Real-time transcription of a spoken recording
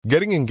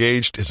Getting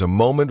engaged is a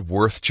moment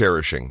worth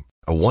cherishing.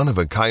 A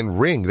one-of-a-kind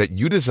ring that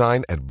you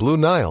design at Blue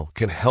Nile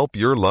can help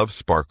your love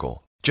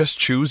sparkle. Just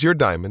choose your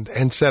diamond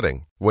and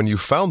setting. When you've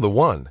found the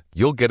one,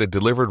 you'll get it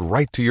delivered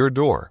right to your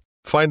door.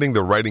 Finding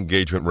the right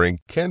engagement ring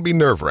can be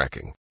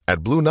nerve-wracking.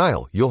 At Blue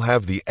Nile, you'll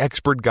have the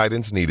expert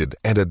guidance needed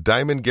and a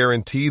diamond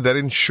guarantee that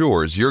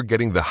ensures you're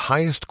getting the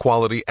highest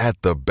quality at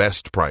the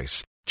best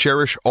price.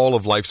 Cherish all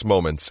of life's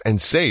moments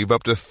and save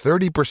up to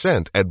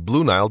 30% at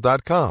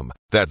BlueNile.com.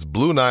 That's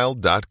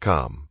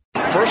BlueNile.com.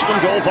 First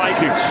and goal,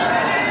 Vikings.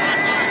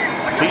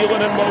 Thielen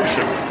in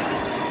motion.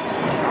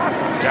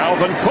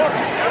 Dalvin Cook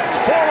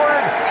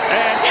forward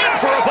and in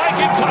for a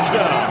Viking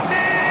touchdown.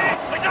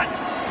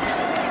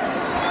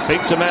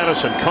 Fake to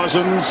Madison.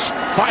 Cousins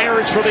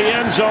fires for the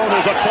end zone.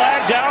 There's a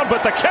flag down,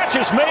 but the catch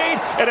is made,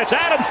 and it's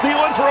Adam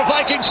Thielen for a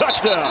Viking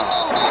touchdown.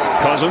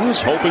 Cousins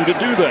hoping to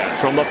do that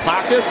from the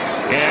pocket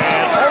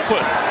and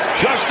open.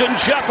 Justin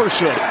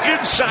Jefferson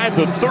inside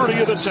the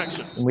 30 of the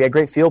Texans. We had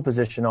great field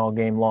position all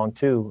game long,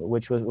 too,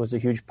 which was a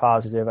huge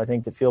positive. I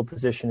think the field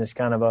position is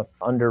kind of an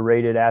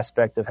underrated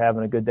aspect of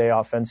having a good day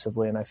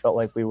offensively, and I felt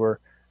like we were,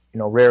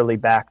 rarely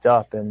backed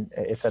up, and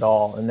if at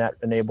all, and that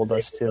enabled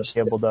us to be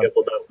able to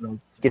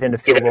get into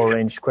field goal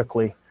range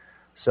quickly.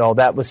 So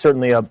that was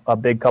certainly a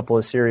big couple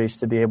of series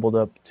to be able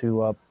to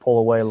pull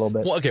away a little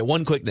bit. Well, okay,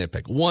 one quick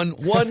nitpick. One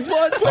quick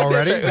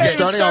already? nitpick. We're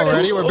starting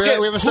already?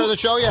 We haven't started the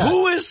show yet.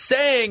 Who is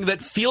saying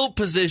that field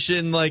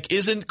position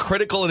isn't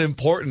critical and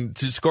important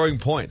to scoring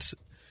points?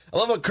 I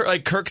love what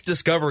Kirk's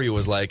discovery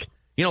was like.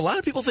 A lot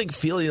of people think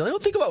field. They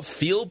don't think about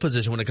field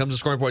position when it comes to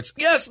scoring points.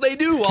 Yes, they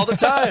do all the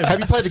time. Have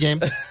you played the game?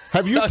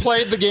 Have you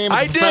played the game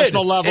at the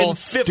professional level? In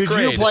fifth grade.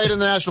 Did you play it in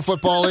the National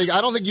Football League? I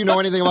don't think you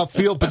know anything about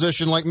field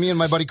position like me and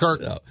my buddy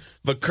Kirk. No.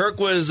 But Kirk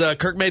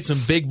made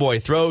some big boy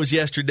throws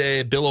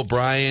yesterday. Bill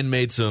O'Brien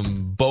made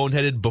some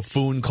boneheaded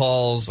buffoon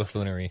calls.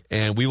 Buffoonery.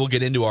 And we will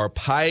get into our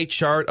pie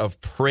chart of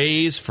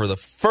praise for the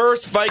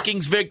first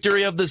Vikings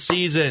victory of the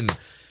season.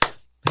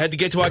 Had to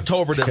get to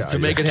October to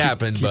make it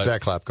happen. Keep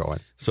that clap going.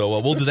 So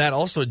we'll do that.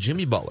 Also,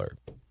 Jimmy Butler.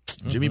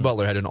 Jimmy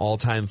Butler had an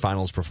all-time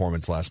finals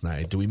performance last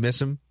night. Do we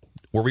miss him?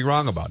 Were we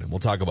wrong about him? We'll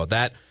talk about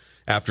that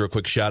after a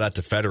quick shout-out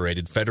to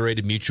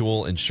Federated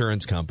Mutual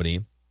Insurance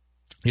Company.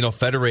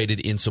 Federated,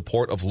 in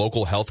support of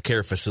local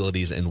healthcare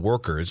facilities and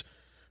workers,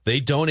 they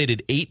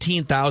donated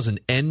 18,000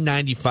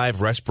 N95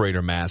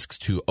 respirator masks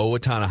to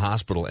Owatonna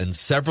Hospital and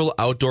several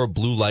outdoor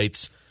blue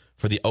lights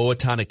for the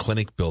Owatonna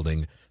Clinic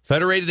building.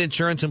 Federated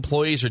Insurance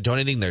employees are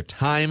donating their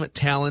time,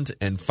 talent,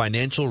 and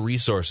financial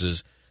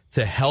resources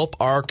to help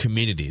our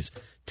communities.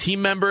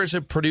 Team members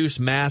have produced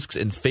masks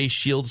and face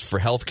shields for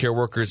healthcare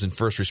workers and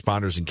first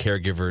responders and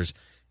caregivers,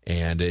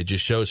 and it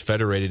just shows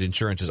Federated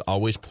Insurance is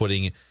always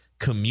putting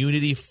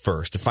community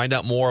first. To find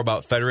out more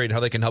about Federated, how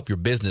they can help your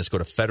business, go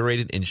to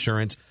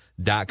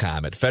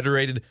federatedinsurance.com. At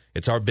Federated,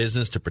 it's our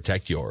business to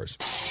protect yours.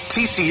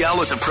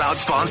 TCL is a proud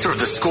sponsor of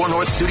the Score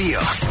North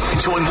Studios.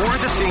 Enjoy more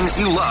of the things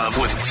you love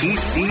with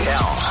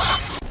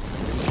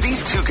TCL.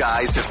 These two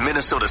guys have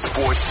Minnesota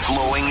sports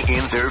flowing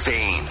in their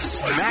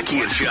veins.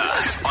 Mackie and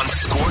Judd on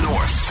Score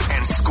North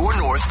and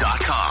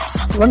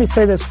ScoreNorth.com. Let me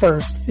say this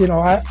first.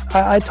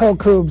 I told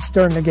Cougs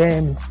during the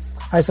game,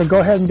 I said, go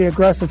ahead and be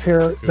aggressive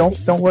here.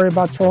 Don't worry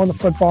about throwing the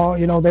football.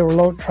 They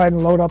were trying to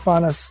load up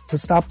on us to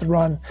stop the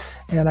run.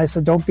 And I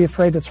said, don't be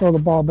afraid to throw the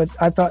ball. But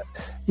I thought,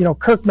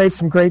 Kirk made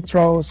some great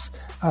throws.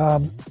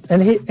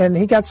 And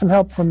he got some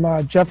help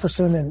from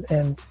Jefferson.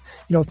 And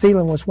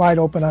Thielen was wide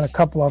open on a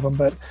couple of them.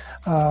 But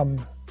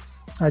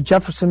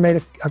Jefferson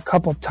made a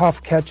couple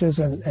tough catches.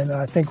 And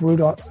I think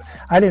Rudolph,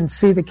 I didn't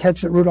see the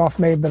catch that Rudolph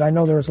made, but I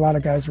know there was a lot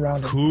of guys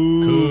around him.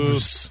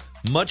 Cougs.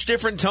 Much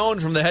different tone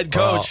from the head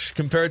coach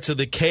compared to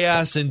the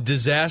chaos and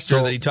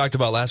disaster that he talked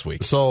about last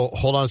week. So,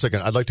 hold on a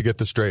second. I'd like to get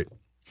this straight.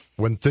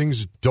 When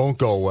things don't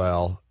go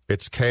well,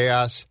 it's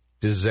chaos,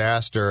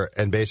 disaster,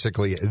 and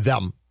basically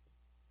them.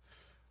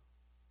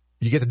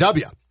 You get the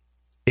W.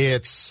 I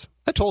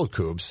told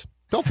Cougs,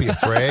 don't be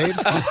afraid.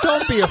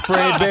 Don't be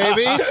afraid,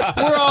 baby.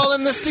 We're all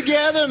in this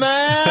together,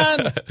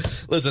 man.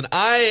 Listen,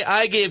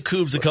 I gave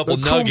Cougs a couple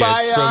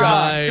nuggets from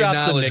my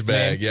knowledge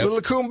bag. Yep.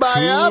 Little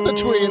kumbaya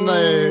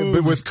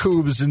with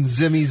Cougs and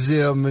Zimmy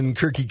Zim and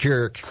Kirky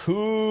Kirk.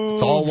 Cougs.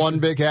 It's all one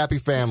big happy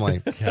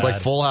family. It's like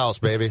Full House,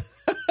 baby.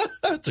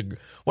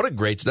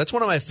 That's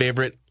one of my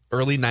favorite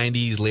early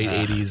 90s, late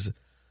 80s.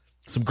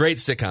 Some great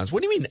sitcoms.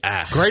 What do you mean,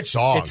 Great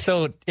song. It's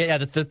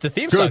the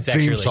theme good song's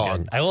actually theme really song.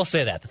 good. I will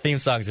say that. The theme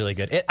song's really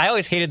good. I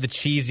always hated the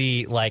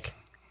cheesy,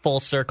 full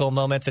circle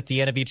moments at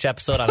the end of each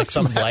episode on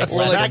some life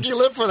lesson. Mackie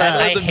lived for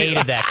that. I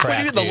hated that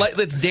crap. What do you mean?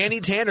 That's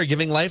Danny Tanner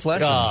giving life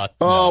lessons.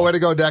 Way to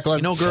go,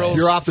 Declan. Girls,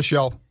 you're off the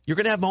show. You're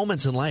going to have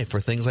moments in life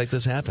where things like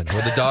this happen,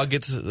 where the dog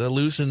gets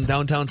loose in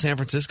downtown San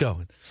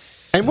Francisco.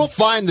 And we'll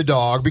find the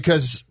dog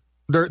because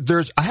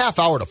there's a half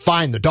hour to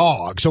find the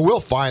dog. So we'll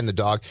find the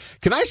dog.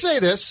 Can I say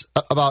this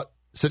about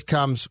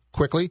sitcoms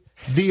quickly?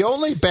 The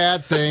only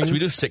bad thing... Should we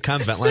do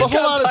sitcom vent line? Well,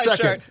 hold on a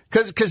second.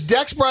 Because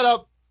Dex brought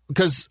up...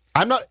 Because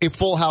I'm not a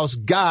Full House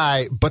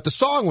guy, but the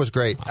song was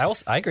great. I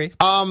agree.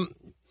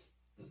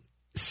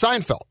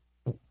 Seinfeld.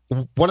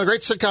 one of the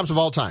great sitcoms of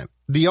all time.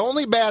 The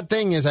only bad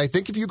thing is, I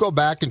think if you go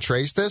back and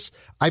trace this,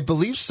 I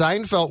believe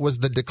Seinfeld was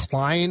the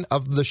decline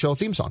of the show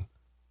theme song.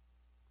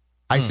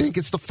 I think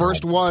it's the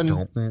first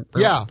one,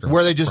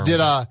 where they just did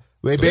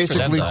they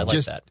basically I like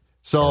just. that.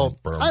 So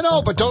I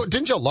know, but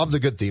didn't you love the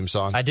good theme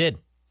song? I did.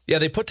 Yeah,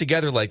 they put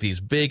together like these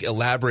big,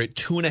 elaborate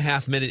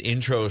 2.5-minute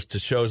intros to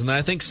shows, and then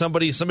I think some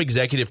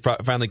executive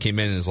finally came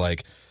in and is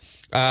like,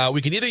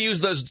 we can either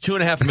use those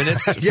 2.5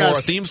 minutes for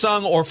a theme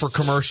song or for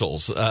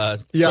commercials. It's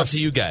up to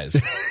you guys.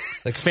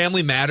 Like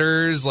Family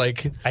Matters,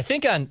 like I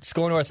think on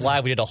Score North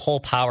Live we did a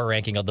whole power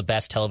ranking of the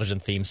best television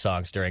theme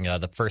songs during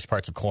the first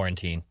parts of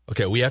quarantine.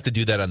 Okay, we have to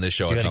do that on this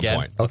show at some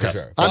point. Okay,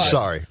 sure. I'm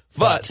sorry,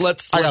 but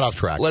I got off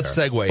track. Let's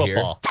segue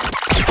Football.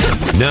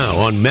 here. Now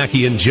on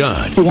Mackey and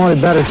Judd, You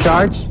wanted better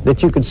charts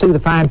that you could see the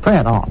fine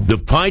print on. the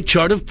pie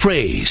chart of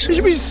praise. You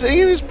should be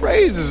singing his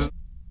praises.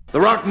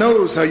 The Rock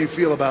knows how you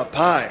feel about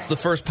pie. It's the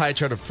first pie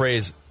chart of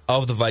praise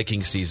of the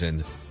Viking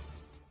season.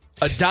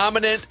 A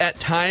dominant at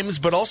times,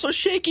 but also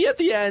shaky at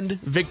the end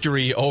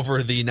victory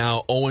over the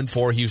now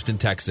 0-4 Houston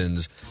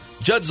Texans.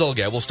 Judd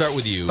Zulgad, we'll start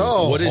with you.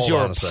 What is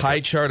your pie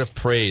chart of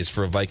praise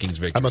for a Vikings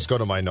victory? I must go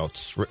to my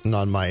notes written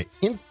on my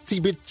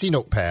itsy-bitsy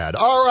notepad.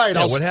 All right.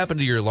 Yeah, what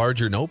happened to your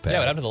larger notepad? Yeah,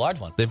 what happened to the large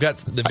one? They've got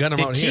them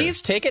out here.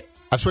 Keys, take it.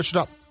 I've switched it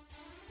up.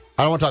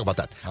 I don't want to talk about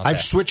that. Okay.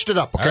 I've switched it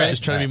up, okay? All right,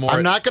 just trying to be more...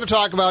 I'm not going to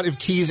talk about if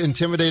Keys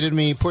intimidated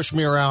me, pushed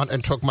me around,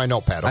 and took my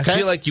notepad, okay? I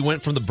feel like you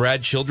went from the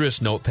Brad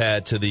Childress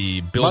notepad to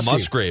the Bill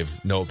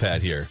Musgrave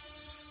notepad here.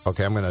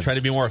 Okay, I'm going to... Try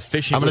to be more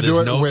efficient I'm with going his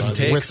to do notes it and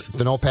takes. with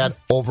the notepad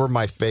over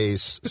my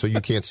face so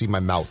you can't see my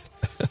mouth.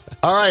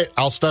 All right,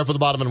 I'll start from the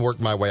bottom and work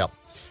my way up.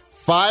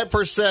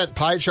 5%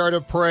 pie chart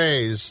of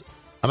praise.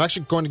 I'm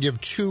actually going to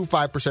give 2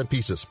 5%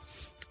 pieces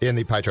in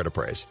the pie chart of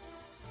praise.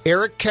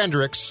 Eric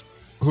Kendricks,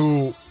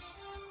 who...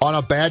 on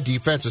a bad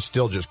defense is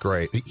still just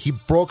great. He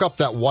broke up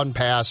that one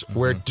pass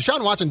where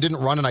Deshaun Watson didn't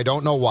run, and I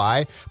don't know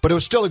why, but it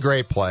was still a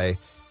great play.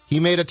 He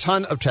made a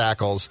ton of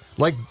tackles.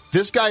 Like,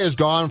 this guy has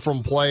gone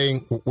from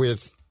playing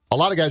with a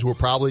lot of guys who were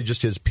probably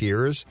just his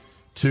peers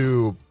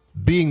to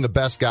being the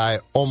best guy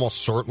almost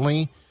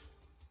certainly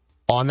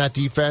on that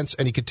defense,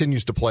 and he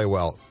continues to play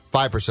well.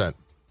 5%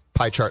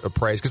 pie chart of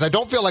praise, because I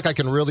don't feel like I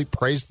can really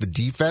praise the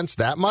defense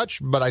that much,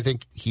 but I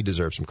think he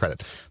deserves some credit.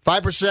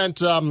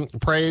 5%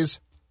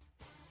 praise.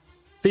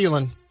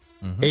 Thielen,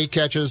 8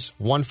 catches,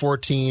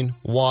 114,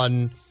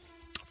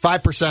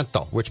 5%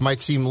 though, which might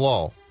seem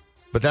low,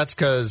 but that's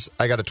because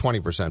I got a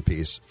 20%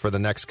 piece for the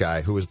next guy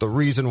who is the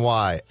reason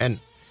why. And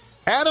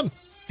Adam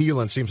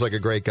Thielen seems like a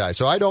great guy,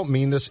 so I don't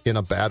mean this in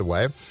a bad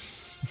way,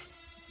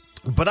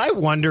 but I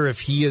wonder if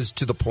he is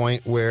to the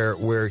point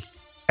where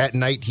at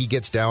night he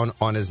gets down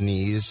on his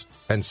knees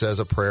and says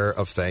a prayer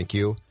of thank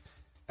you.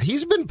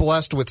 He's been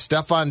blessed with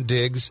Stephon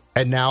Diggs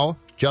and now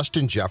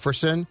Justin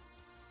Jefferson.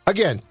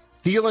 Again,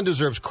 Thielen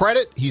deserves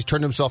credit. He's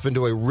turned himself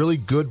into a really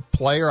good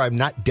player. I'm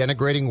not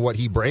denigrating what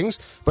he brings,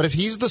 but if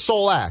he's the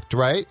sole act,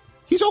 right,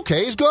 he's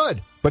okay, he's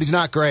good, but he's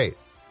not great.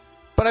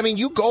 But, I mean,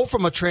 you go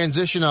from a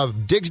transition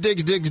of Diggs,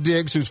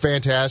 who's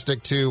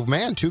fantastic, to,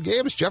 2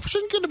 games.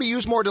 Jefferson's going to be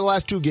used more to the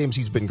last 2 games.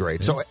 He's been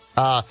great. So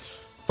 5%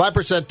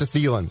 to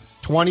Thielen,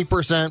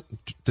 20%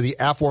 to the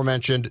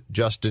aforementioned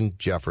Justin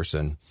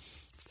Jefferson.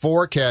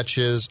 4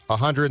 catches,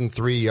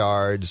 103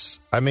 yards.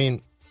 I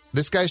mean,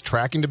 this guy's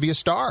tracking to be a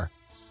star.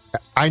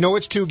 I know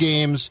it's 2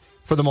 games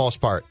for the most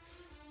part,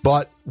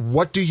 but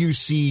what do you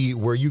see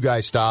where you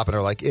guys stop and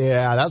are like,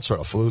 yeah, that's sort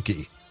of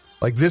fluky?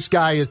 Like, this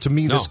guy is, to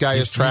me, this guy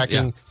is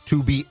tracking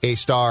to be a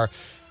star.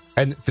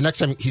 And the next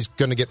time he's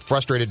going to get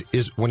frustrated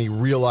is when he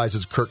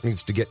realizes Kirk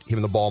needs to get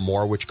him the ball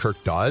more, which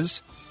Kirk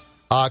does.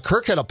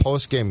 Kirk had a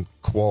post-game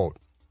quote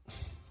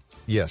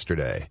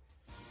yesterday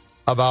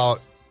about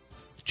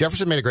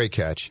Jefferson made a great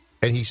catch,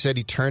 and he said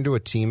he turned to a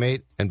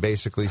teammate and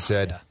basically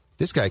said,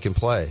 this guy can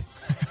play.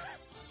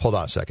 Hold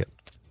on a second.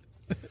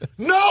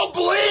 No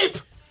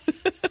bleep!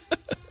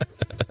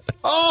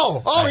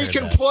 Oh, he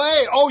can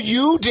play. Oh,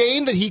 you,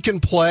 Dane, that he can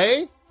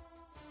play?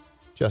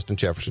 Justin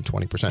Jefferson,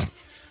 20%.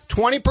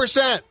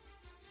 20%.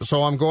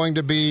 So I'm going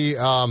to be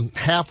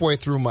halfway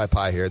through my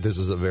pie here. This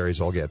is a very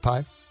Zulgad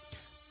pie.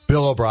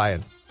 Bill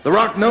O'Brien. The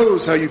Rock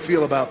knows how you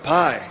feel about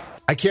pie.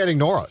 I can't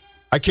ignore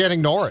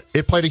it.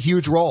 It played a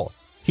huge role.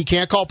 He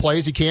can't call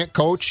plays. He can't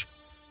coach.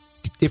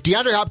 If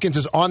DeAndre Hopkins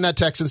is on that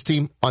Texans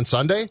team on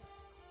Sunday,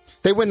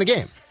 they win the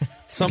game.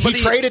 He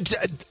traded.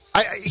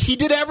 He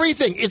did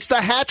everything. It's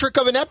the hat trick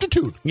of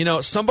ineptitude. You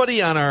know,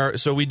 somebody on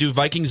so we do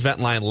Vikings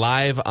Vent Line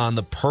live on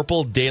the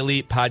Purple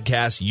Daily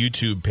Podcast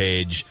YouTube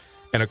page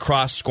and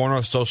across Score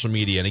North social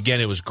media. And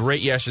again, it was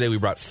great yesterday. We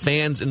brought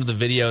fans into the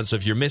video. And so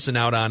if you're missing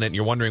out on it and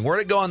you're wondering where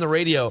to go on the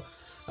radio,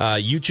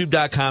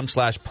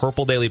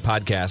 youtube.com/Purple Daily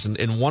Podcast.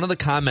 And one of the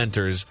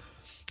commenters,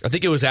 I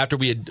think it was after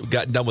we had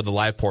gotten done with the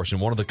live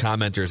portion, one of the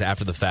commenters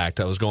after the fact,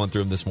 I was going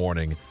through him this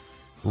morning,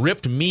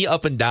 ripped me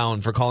up and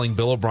down for calling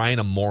Bill O'Brien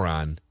a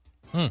moron.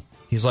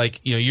 He's like,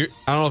 I don't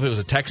know if it was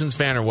a Texans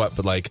fan or what,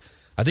 but like,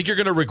 I think you're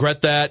going to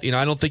regret that.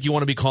 I don't think you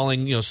want to be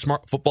calling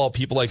smart football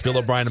people like Bill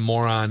O'Brien a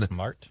moron.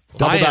 Smart.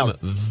 I am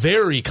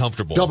very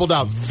comfortable. Double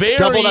down. Very,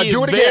 Double down.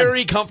 Do it again.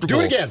 Very comfortable.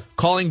 Do it again.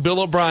 Calling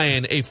Bill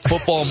O'Brien a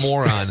football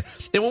moron.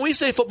 And when we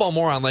say football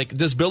moron,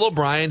 does Bill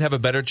O'Brien have a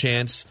better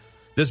chance?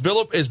 Is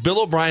Bill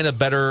O'Brien a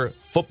better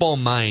football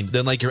mind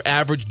than your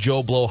average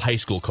Joe Blow high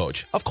school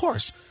coach? Of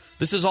course.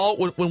 This is all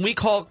when we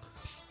call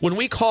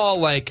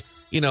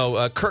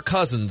Kirk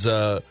Cousins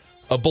a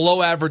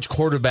below average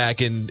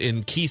quarterback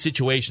in key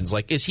situations.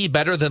 Is he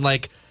better than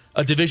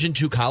a Division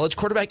II college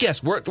quarterback?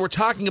 Yes, we're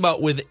talking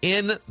about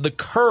within the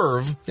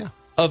curve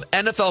of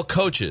NFL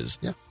coaches.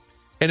 Yeah.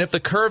 And if the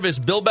curve is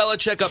Bill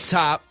Belichick up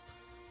top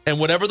and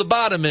whatever the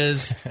bottom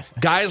is,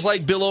 guys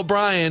like Bill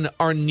O'Brien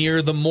are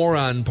near the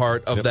moron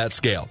part of that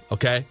scale.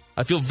 Okay?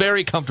 I feel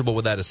very comfortable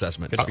with that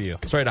assessment. Good for you.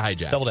 Sorry to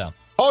hijack. Double down.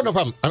 Oh, no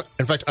problem.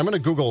 In fact, I'm going to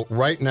Google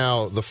right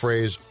now the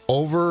phrase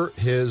 "over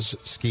his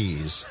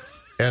skis."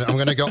 And I'm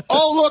going to go,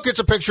 oh, look, it's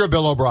a picture of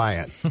Bill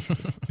O'Brien.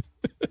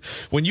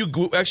 When you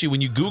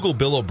Google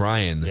Bill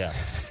O'Brien,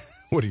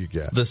 what do you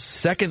get? The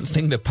second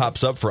thing that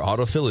pops up for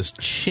autofill is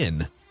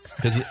chin.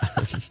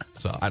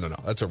 So I don't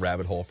know. That's a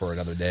rabbit hole for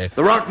another day.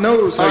 The Rock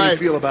knows how you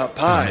feel about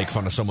pie. Make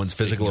fun of someone's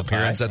physical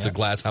appearance. That's a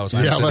glass house.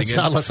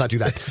 Let's not do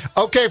that.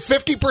 Okay,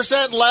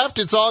 50% left.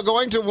 It's all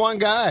going to one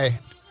guy,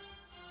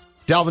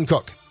 Dalvin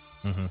Cook.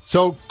 Mm-hmm.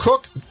 So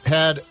Cook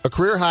had a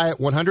career-high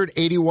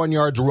 181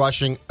 yards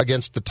rushing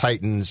against the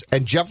Titans,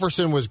 and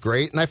Jefferson was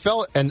great, and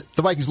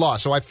the Vikings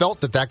lost, so I felt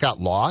that got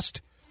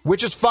lost,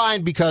 which is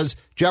fine because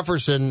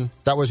Jefferson,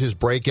 that was his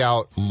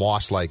breakout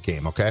Moss-like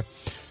game, okay?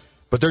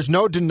 But there's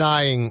no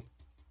denying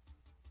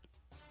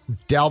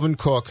Dalvin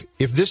Cook,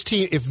 if this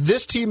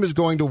team is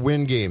going to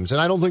win games,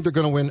 and I don't think they're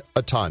going to win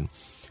a ton,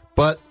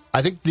 but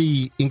I think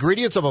the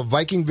ingredients of a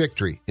Viking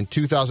victory in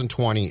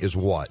 2020 is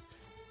what?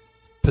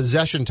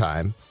 Possession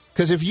time.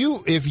 Because if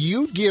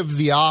you give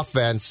the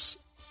offense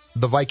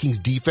the Vikings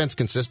defense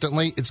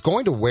consistently, it's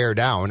going to wear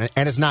down,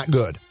 and it's not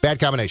good. Bad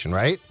combination,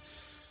 right?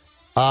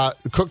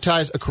 Cook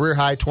ties a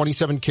career-high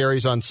 27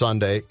 carries on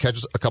Sunday,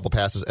 catches a couple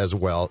passes as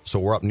well, so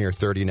we're up near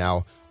 30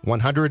 now.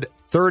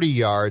 130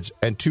 yards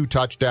and 2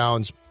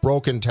 touchdowns,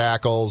 broken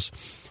tackles.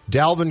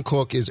 Dalvin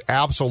Cook is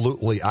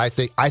absolutely, I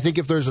think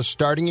if there's a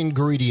starting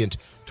ingredient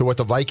to what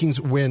the Vikings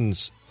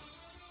wins,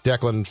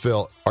 Declan and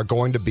Phil, are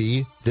going to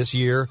be this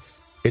year,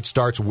 it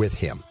starts with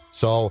him.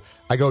 So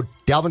I go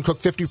Dalvin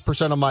Cook,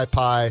 50% of my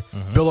pie.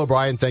 Mm-hmm. Bill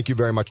O'Brien, thank you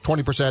very much,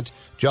 20%.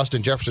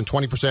 Justin Jefferson,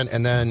 20%.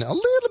 And then a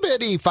little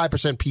bitty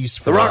 5% piece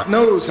for The Rock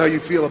knows how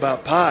you feel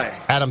about pie.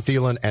 Adam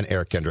Thielen and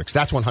Eric Kendricks.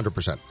 That's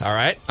 100%. All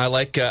right. I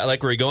like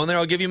where you're going there.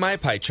 I'll give you my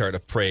pie chart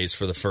of praise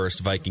for the first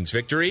Vikings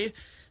victory.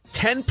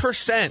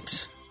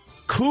 10%.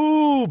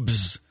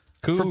 Coobs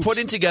for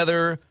putting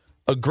together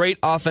a great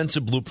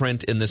offensive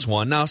blueprint in this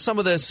one. Now, some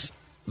of this...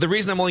 The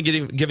reason I'm only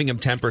giving him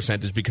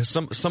 10% is because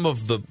some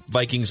of the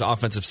Vikings'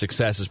 offensive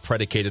success is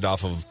predicated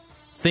off of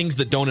things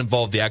that don't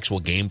involve the actual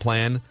game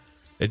plan.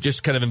 It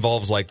just kind of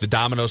involves the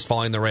dominoes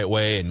falling the right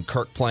way and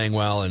Kirk playing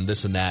well and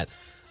this and that.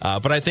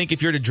 But I think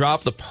if you're to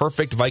drop the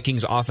perfect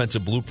Vikings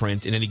offensive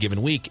blueprint in any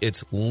given week,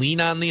 it's lean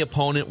on the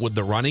opponent with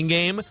the running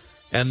game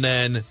and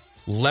then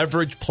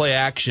leverage play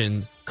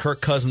action,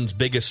 Kirk Cousins'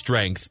 biggest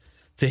strength,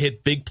 to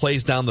hit big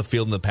plays down the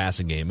field in the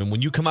passing game. And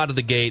when you come out of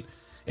the gate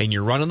and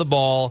you're running the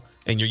ball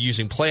and you're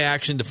using play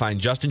action to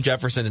find Justin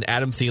Jefferson and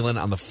Adam Thielen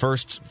on the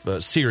first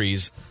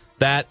series,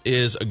 that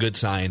is a good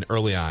sign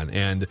early on.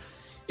 And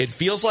it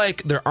feels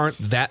like there aren't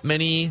that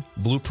many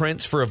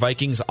blueprints for a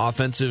Vikings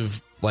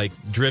offensive,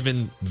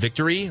 driven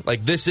victory.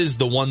 This is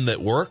the one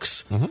that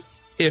works. Mm-hmm.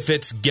 If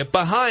it's get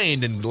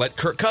behind and let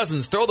Kirk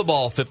Cousins throw the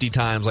ball 50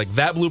 times,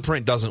 that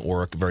blueprint doesn't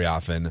work very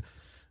often.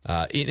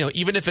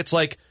 Even if it's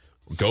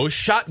go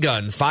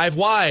shotgun 5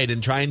 wide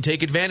and try and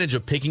take advantage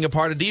of picking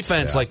apart a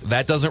defense.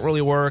 That doesn't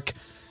really work.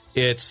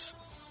 It's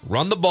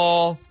run the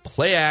ball,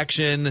 play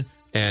action,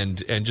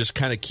 and just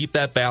kind of keep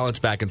that balance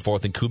back and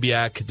forth. And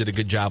Kubiak did a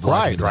good job.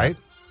 Grind, right?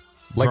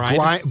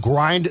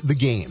 Grind the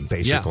game,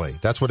 basically. Yeah.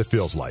 That's what it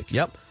feels like.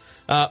 Yep.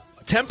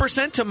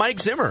 10% to Mike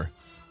Zimmer.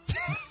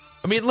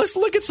 I mean, let's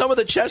look at some of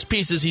the chess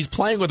pieces he's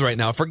playing with right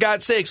now. For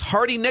God's sakes,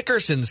 Hardy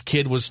Nickerson's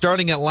kid was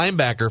starting at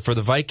linebacker for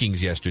the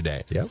Vikings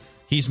yesterday. Yep.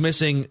 He's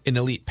missing an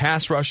elite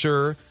pass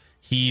rusher.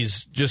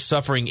 He's just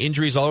suffering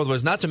injuries all over the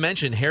place. Not to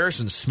mention,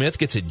 Harrison Smith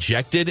gets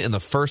ejected in the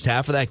first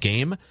half of that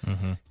game.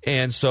 Mm-hmm.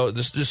 And so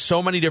there's just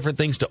so many different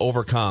things to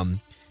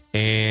overcome.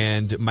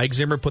 And Mike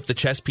Zimmer put the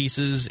chess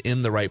pieces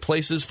in the right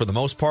places for the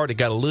most part. It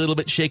got a little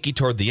bit shaky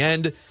toward the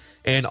end.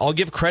 And I'll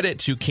give credit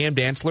to Cam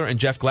Dantzler and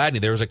Jeff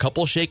Gladney. There was a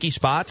couple shaky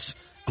spots.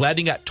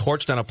 Gladney got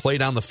torched on a play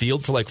down the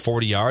field for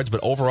 40 yards. But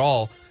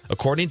overall,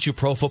 according to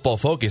Pro Football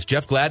Focus,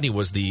 Jeff Gladney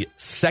was the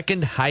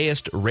second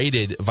highest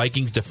rated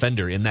Vikings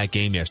defender in that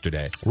game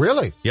yesterday.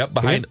 Really? Yep,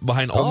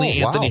 behind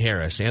only Anthony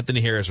Harris.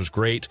 Anthony Harris was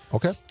great.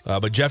 Okay.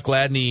 But Jeff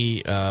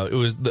Gladney, it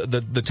was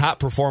the top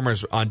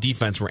performers on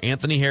defense were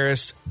Anthony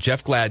Harris,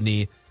 Jeff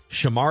Gladney,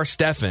 Shamar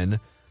Stephen,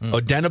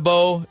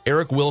 Odenigbo,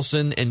 Eric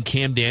Wilson, and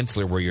Cam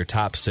Dantzler were your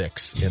top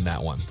 6 in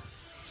that one.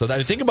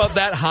 So think about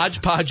that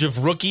hodgepodge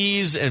of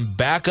rookies and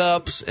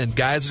backups and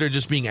guys that are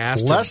just being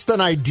asked. Less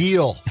than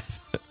ideal.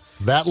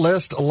 That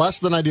list, less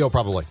than ideal,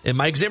 probably. And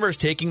Mike Zimmer is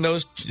taking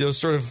those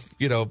sort of,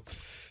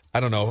 I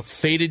don't know,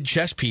 faded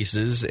chess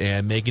pieces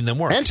and making them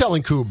work. And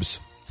telling Coobs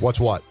what's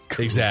what.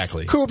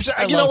 Exactly. Coobs,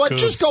 you know what? Coobs.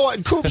 Just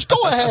Coobs,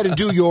 go ahead and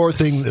do your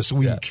thing this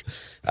week.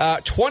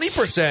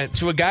 20%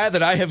 to a guy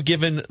that I have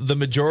given the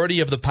majority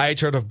of the pie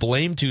chart of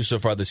blame to so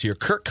far this year,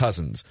 Kirk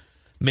Cousins.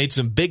 Made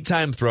some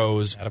big-time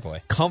throws,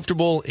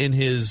 comfortable in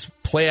his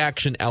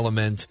play-action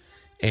element,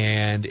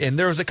 and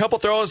there was a couple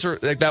throws,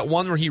 like that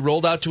one where he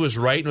rolled out to his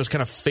right and was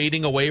kind of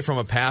fading away from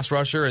a pass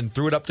rusher and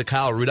threw it up to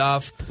Kyle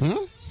Rudolph.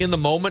 Mm-hmm. In the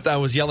moment, I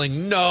was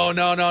yelling, no,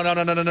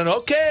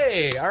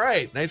 okay, all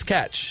right, nice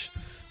catch.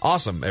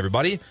 Awesome,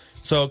 everybody.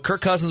 So Kirk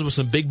Cousins with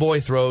some big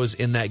boy throws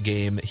in that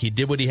game. He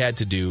did what he had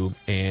to do,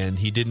 and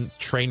he didn't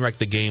train wreck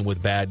the game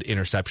with bad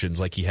interceptions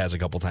like he has a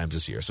couple times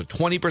this year. So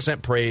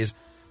 20% praise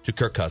to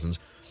Kirk Cousins.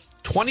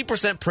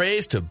 20%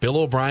 praise to Bill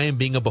O'Brien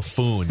being a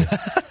buffoon,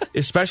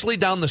 especially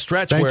down the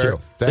stretch where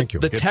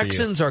the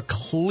Texans are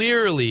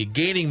clearly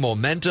gaining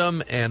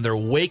momentum and they're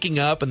waking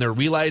up and they're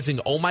realizing,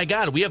 oh my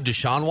God, we have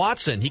Deshaun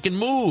Watson. He can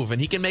move and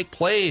he can make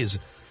plays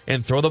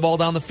and throw the ball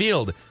down the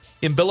field.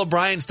 And Bill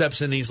O'Brien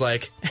steps in and he's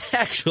like,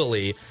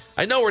 actually,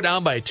 I know we're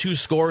down by 2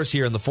 scores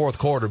here in the fourth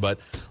quarter, but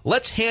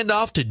let's hand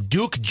off to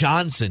Duke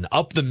Johnson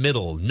up the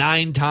middle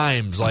 9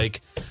 times.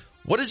 Like,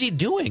 what is he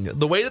doing?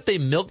 The way that they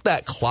milked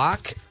that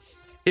clock.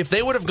 If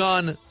they would have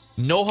gone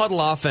no huddle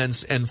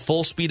offense and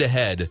full speed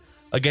ahead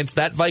against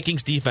that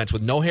Vikings defense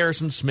with no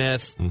Harrison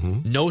Smith,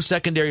 no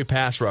secondary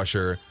pass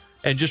rusher,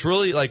 and just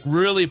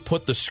really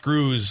put the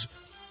screws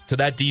to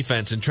that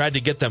defense and tried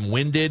to get them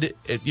winded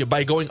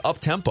by going up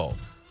tempo,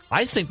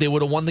 I think they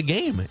would have won the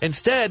game.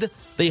 Instead,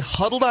 they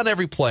huddled on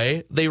every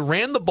play. They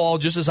ran the ball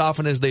just as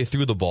often as they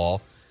threw the ball,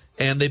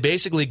 and they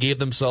basically gave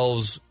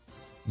themselves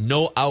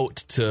no out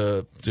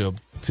to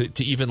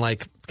even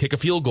kick a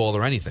field goal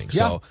or anything.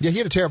 Yeah, he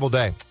had a terrible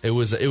day. It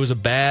was a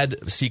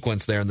bad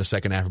sequence there in the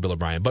second half of Bill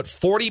O'Brien. But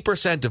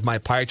 40% of my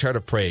pie chart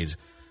of praise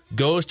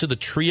goes to the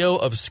trio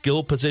of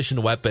skill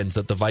position weapons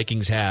that the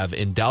Vikings have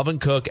in Dalvin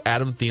Cook,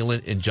 Adam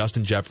Thielen, and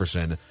Justin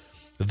Jefferson.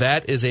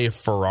 That is a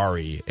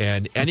Ferrari,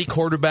 and any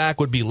quarterback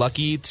would be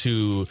lucky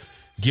to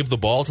give the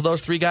ball to those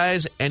 3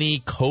 guys. Any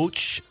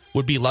coach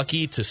would be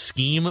lucky to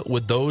scheme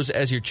with those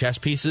as your chess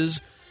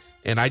pieces.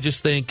 And I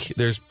just think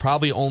there's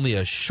probably only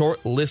a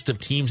short list of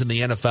teams in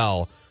the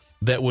NFL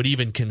that would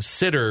even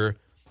consider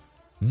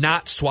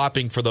not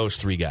swapping for those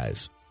 3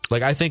 guys.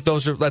 I think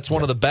that's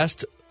one of the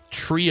best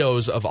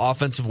trios of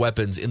offensive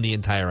weapons in the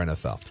entire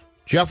NFL.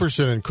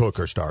 Jefferson and Cook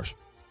are stars.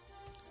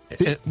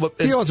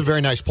 Thielen's a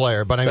very nice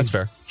player, but that's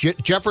fair.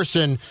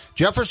 Jefferson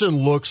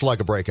looks like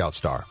a breakout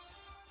star.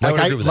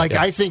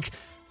 I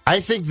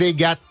think they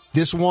got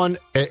this one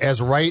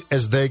as right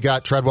as they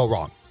got Treadwell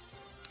wrong.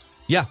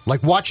 Yeah.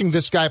 Watching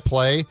this guy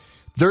play,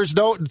 there's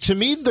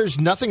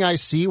nothing I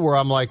see where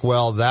I'm like,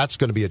 well, that's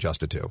going to be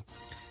adjusted to.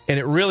 And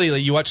it really,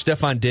 you watch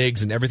Stephon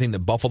Diggs and everything that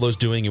Buffalo's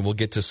doing, and we'll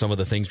get to some of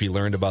the things we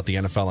learned about the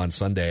NFL on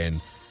Sunday,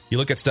 and you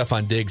look at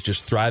Stephon Diggs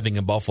just thriving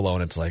in Buffalo,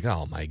 and it's like,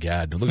 oh my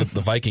God, look at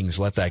the Vikings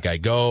let that guy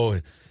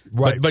go.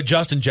 Right. But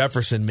Justin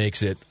Jefferson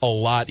makes it a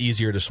lot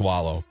easier to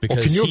swallow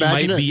because he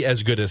might be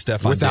as good as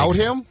Stephon Diggs. Without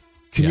him,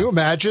 can you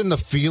imagine the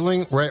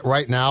feeling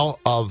right now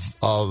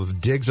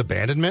of Diggs'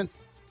 abandonment?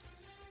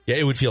 Yeah,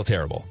 it would feel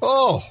terrible.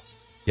 Oh.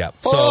 Yeah.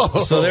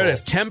 So there it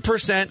is.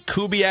 10%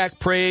 Kubiak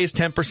praise,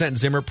 10%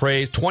 Zimmer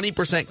praise,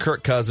 20%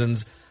 Kirk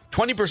Cousins,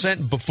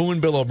 20% buffoon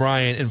Bill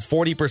O'Brien, and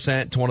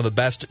 40% to one of the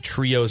best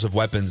trios of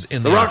weapons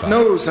in the NFL. The Rock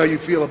knows how you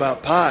feel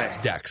about pie.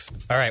 Dex.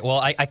 All right. Well,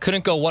 I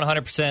couldn't go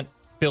 100%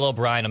 Bill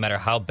O'Brien no matter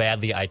how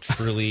badly I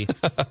truly,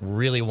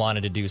 really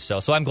wanted to do so.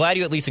 So I'm glad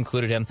you at least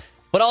included him.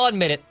 But I'll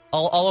admit it.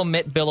 I'll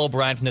omit Bill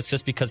O'Brien from this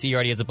just because he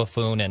already is a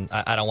buffoon, and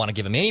I don't want to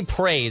give him any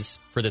praise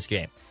for this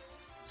game.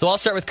 So I'll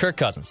start with Kirk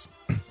Cousins.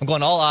 I'm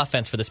going all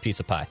offense for this piece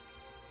of pie.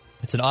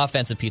 It's an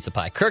offensive piece of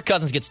pie. Kirk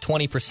Cousins gets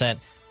 20%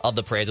 of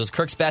the praise. It was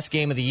Kirk's best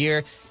game of the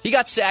year. He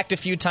got sacked a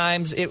few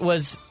times. It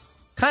was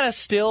kind of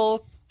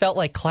still felt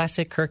like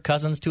classic Kirk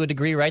Cousins to a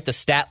degree, right? The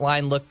stat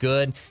line looked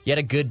good. He had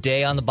a good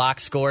day on the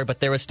box score, but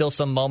there was still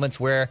some moments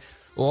where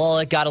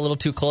it got a little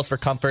too close for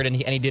comfort, and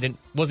he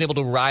wasn't able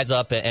to rise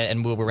up and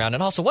move around.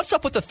 And also, what's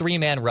up with the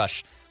 3-man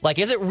rush?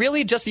 Is it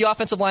really just the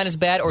offensive line is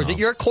bad, or is it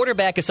your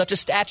quarterback is such a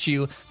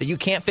statue that you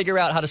can't figure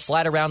out how to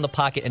slide around the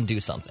pocket and do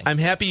something? I'm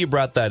happy you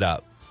brought that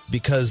up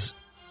because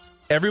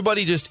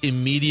everybody just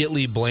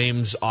immediately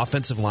blames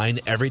offensive line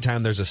every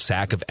time there's a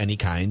sack of any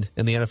kind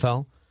in the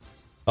NFL.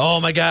 Oh,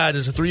 my God,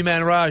 there's a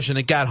 3-man rush, and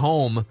it got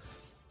home.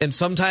 And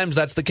sometimes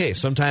that's the case.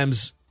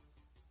 Sometimes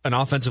an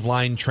offensive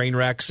line train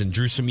wrecks, and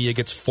Drew Samia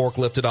gets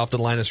forklifted off the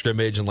line of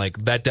scrimmage, and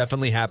that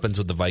definitely happens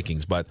with the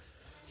Vikings. But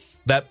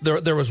that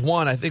there was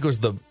one, I think it was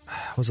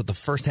the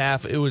first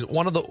half? It was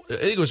I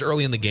think it was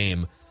early in the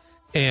game,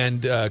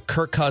 and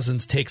Kirk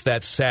Cousins takes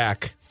that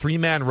sack,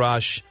 3-man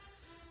rush.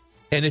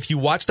 And if you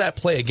watch that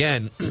play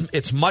again,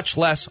 it's much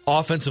less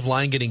offensive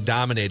line getting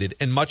dominated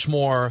and much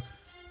more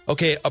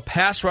okay, a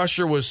pass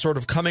rusher was sort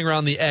of coming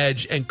around the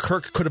edge, and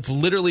Kirk could have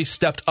literally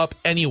stepped up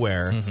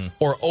anywhere,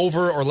 or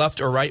over, or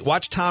left, or right.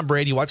 Watch Tom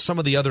Brady. Watch some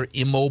of the other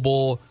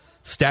immobile,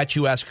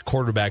 statuesque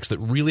quarterbacks that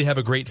really have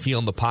a great feel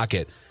in the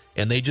pocket,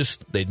 and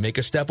they'd make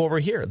a step over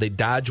here. They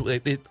dodge.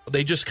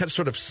 They just kind of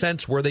sort of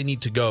sense where they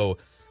need to go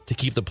to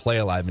keep the play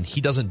alive, and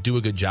he doesn't do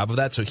a good job of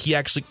that. So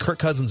Kirk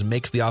Cousins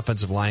makes the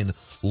offensive line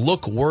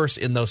look worse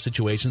in those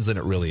situations than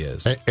it really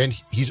is. And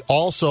he's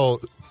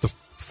also the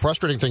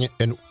frustrating thing,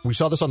 and we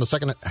saw this on the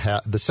second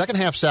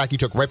half sack he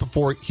took right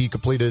before he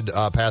completed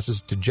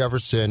passes to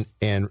Jefferson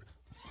and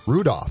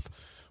Rudolph,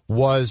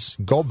 was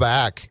go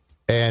back,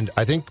 and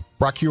I think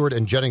Brock Huard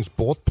and Jennings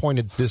both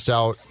pointed this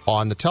out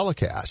on the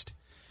telecast.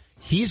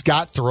 He's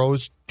got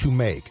throws to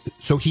make.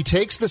 So he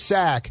takes the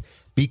sack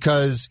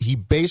because he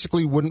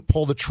basically wouldn't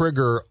pull the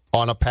trigger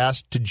on a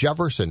pass to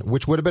Jefferson,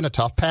 which would have been a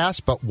tough pass,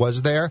 but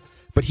was there.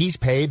 But he's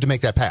paid to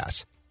make that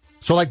pass.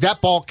 So, that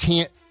ball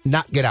can't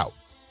not get out.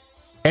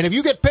 And if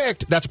you get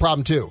picked, that's a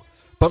problem too.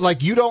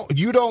 But, you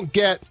don't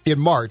get, in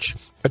March,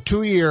 a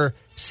 2-year,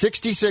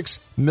 $66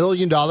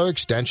 million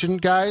extension,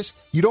 guys.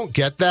 You don't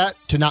get that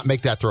to not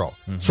make that throw.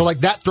 So,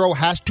 that throw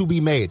has to be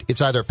made.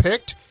 It's either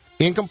picked,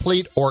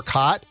 incomplete, or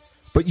caught.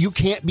 But you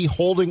can't be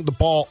holding the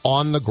ball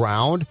on the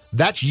ground.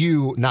 That's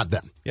you, not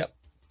them. Yep.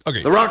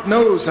 Okay. The Rock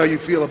knows how you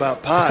feel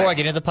about pie. Before I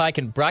get into the pie,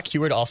 can Brock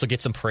Huard also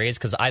get some praise?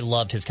 Because I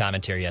loved his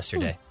commentary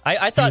yesterday.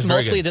 I thought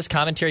mostly this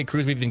commentary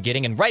cruise we've been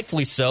getting, and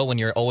rightfully so, when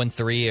you're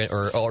 0-3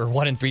 or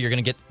 1-3, you're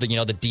going to get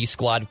the D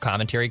squad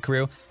commentary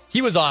crew.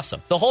 He was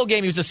awesome. The whole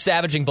game, he was just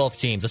savaging both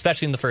teams,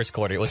 especially in the first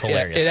quarter. It was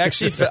hilarious. It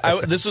actually,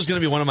 this was going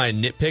to be one of my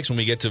nitpicks when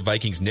we get to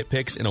Vikings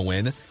nitpicks in a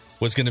win.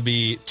 Was going to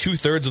be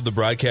 2/3 of the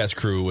broadcast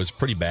crew was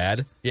pretty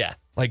bad. Yeah.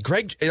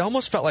 It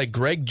almost felt like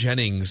Greg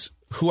Jennings,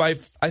 who I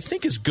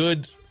think is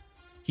good.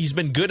 He's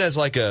been good as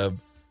a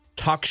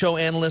talk show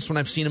analyst when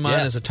I've seen him on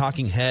as a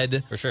talking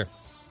head. For sure.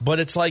 But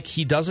it's like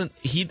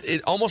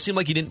it almost seemed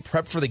like he didn't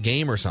prep for the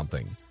game or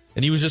something.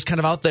 And he was just kind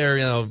of out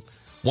there,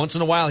 once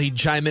in a while he'd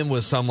chime in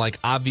with some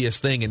obvious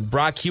thing. And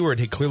Brock Huard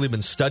had clearly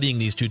been studying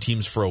these two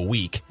teams for a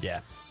week.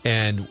 Yeah.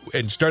 And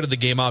started the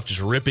game off just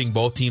ripping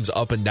both teams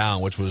up and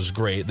down, which was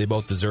great. They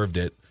both deserved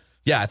it.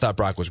 Yeah, I thought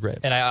Brock was great.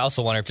 And I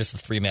also wonder if just the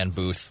 3-man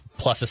booth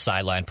plus a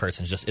sideline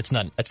person it's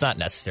not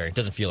necessary. It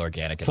doesn't feel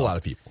organic at all. For a lot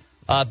of people.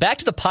 Back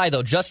to the pie,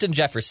 though. Justin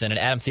Jefferson and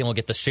Adam Thielen will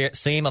get the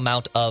same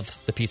amount of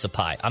the piece of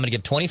pie. I'm going to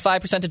give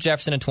 25% to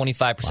Jefferson and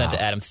 25%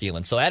 to Adam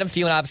Thielen. So Adam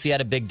Thielen obviously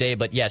had a big day,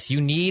 but yes, you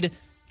need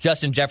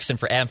Justin Jefferson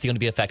for Adam Thielen to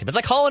be effective. It's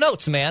like Hall &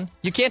 Oates, man.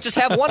 You can't just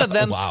have one of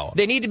them. Wow.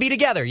 They need to be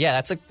together.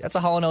 Yeah, that's a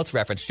Hall & Oates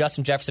reference.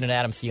 Justin Jefferson and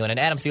Adam Thielen. And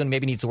Adam Thielen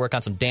maybe needs to work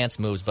on some dance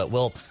moves, but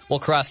we'll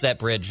cross that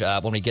bridge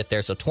when we get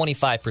there. So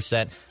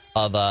 25%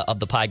 of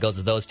the pie goes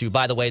to those two.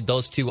 By the way,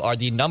 those two are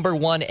the number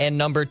 1 and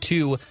number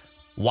 2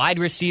 wide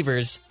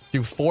receivers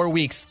through 4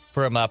 weeks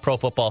from Pro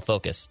Football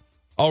Focus.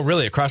 Oh,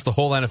 really? Across the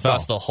whole NFL?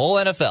 Across the whole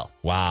NFL.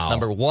 Wow.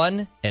 Number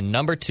 1 and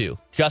number 2.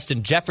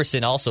 Justin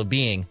Jefferson also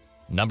being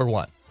number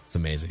 1. It's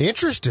amazing.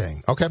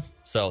 Interesting. Okay.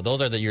 So those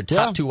are your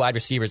top 2 wide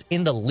receivers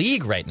in the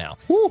league right now.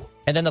 Woo.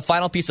 And then the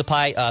final piece of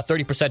pie,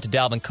 30% to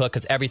Dalvin Cook,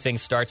 because everything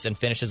starts and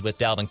finishes with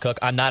Dalvin Cook.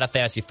 I'm not a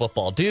fantasy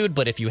football dude,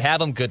 but if you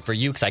have him, good for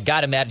you, because I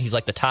got to imagine he's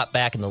like the top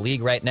back in the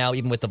league right now.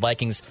 Even with the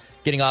Vikings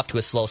getting off to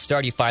a slow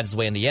start, he finds his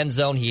way in the end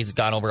zone. He's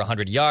gone over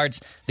 100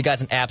 yards. The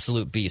guy's an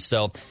absolute beast.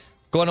 So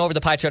going over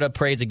the pie chart of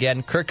praise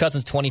again, Kirk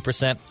Cousins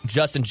 20%,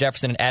 Justin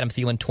Jefferson and Adam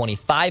Thielen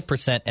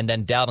 25%, and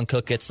then Dalvin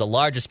Cook gets the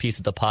largest piece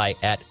of the pie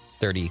at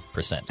 30%.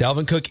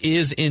 Dalvin Cook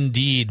is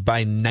indeed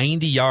by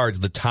 90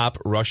 yards the top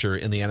rusher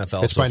in the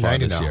NFL it's so by far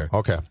 90 this now. year.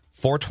 Okay.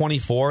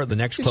 424. The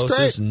next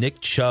closest, Nick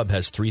Chubb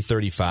has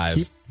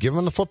 335. Give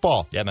him the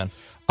football. Yeah, man.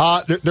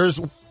 There's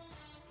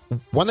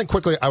one thing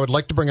quickly I would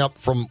like to bring up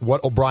from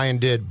what O'Brien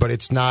did, but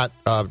it's not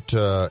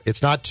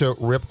to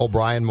rip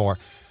O'Brien more.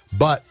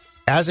 But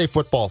as a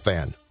football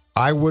fan,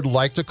 I would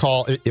like to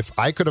call, if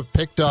I could have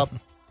picked up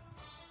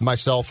my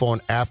cell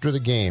phone after the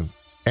game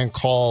and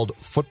called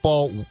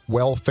Football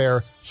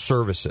Welfare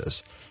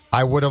Services,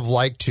 I would have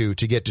liked to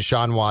get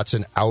Deshaun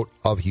Watson out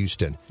of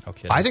Houston.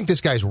 Okay. I think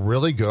this guy's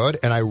really good,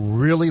 and I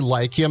really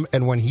like him.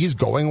 And when he's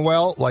going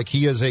well,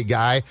 he is a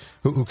guy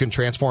who can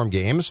transform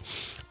games.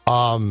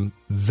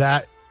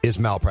 That is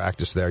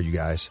malpractice there, you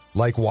guys.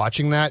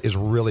 Watching that is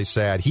really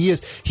sad.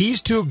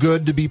 He's too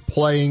good to be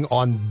playing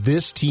on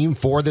this team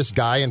for this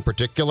guy in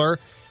particular.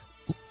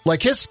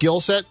 His skill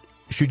set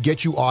should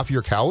get you off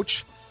your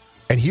couch,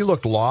 and he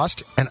looked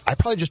lost, and I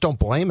probably just don't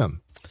blame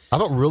him. I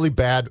felt really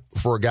bad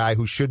for a guy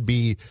who should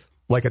be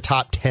a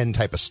top 10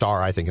 type of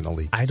star, I think, in the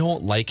league. I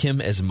don't like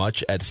him as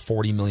much at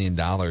 $40 million,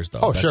 though.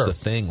 Oh, That's sure. the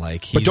thing.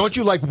 But don't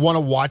you want to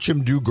watch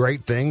him do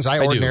great things?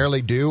 I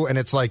ordinarily do. And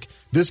it's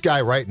this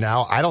guy right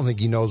now, I don't think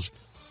he knows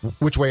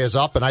which way is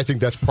up, and I think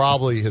that's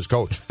probably his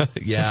coach.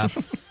 Yeah.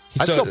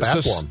 I feel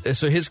bad for him.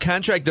 So his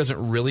contract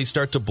doesn't really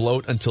start to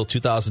bloat until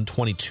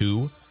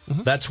 2022.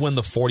 Mm-hmm. That's when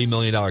the $40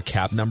 million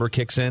cap number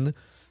kicks in.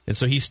 And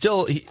so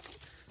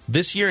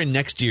this year and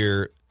next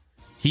year,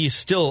 he's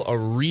still a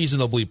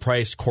reasonably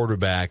priced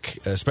quarterback,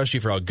 especially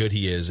for how good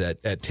he is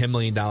at $10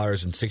 million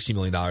and $60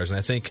 million. And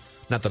I think,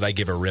 not that I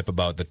give a rip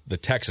about the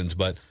Texans,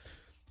 but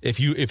if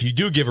you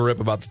do give a rip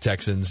about the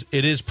Texans,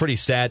 it is pretty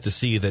sad to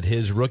see that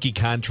his rookie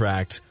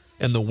contract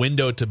and the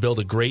window to build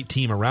a great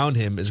team around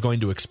him is going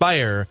to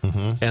expire.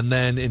 And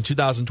then in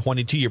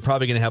 2022, you're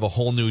probably going to have a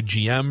whole new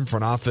GM,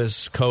 front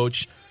office,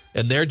 coach,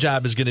 and their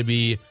job is going to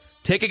be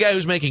take a guy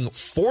who's making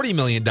 $40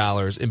 million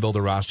and build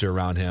a roster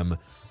around him.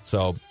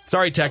 So,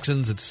 sorry,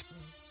 Texans,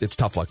 it's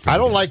tough luck for you. I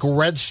don't like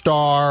red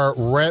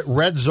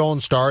zone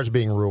stars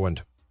being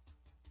ruined.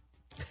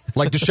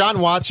 Like Deshaun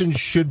Watson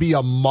should be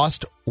a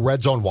must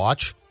red zone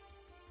watch,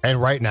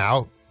 and right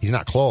now he's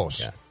not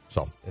close. Yeah.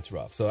 So it's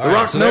rough. So The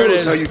Rock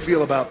knows how you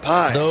feel about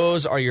pie.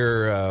 Those are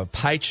your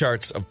pie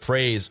charts of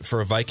praise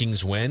for a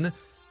Vikings win.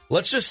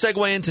 Let's just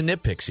segue into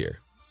nitpicks here.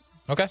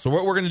 Okay. So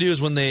what we're going to do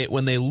is when they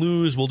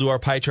lose, we'll do our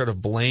pie chart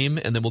of blame,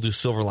 and then we'll do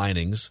silver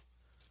linings.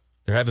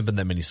 There haven't been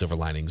that many silver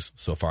linings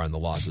so far in the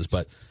losses,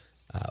 but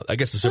I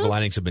guess the silver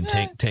linings have been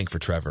tank for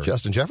Trevor.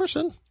 Justin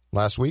Jefferson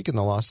last week in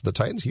the loss to the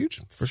Titans, huge.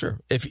 For sure.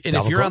 If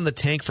you're on the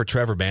tank for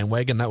Trevor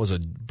bandwagon, that was a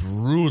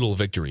brutal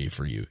victory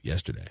for you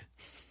yesterday.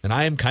 And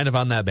I am kind of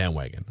on that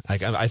bandwagon.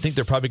 I think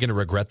they're probably going to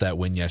regret that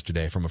win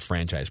yesterday from a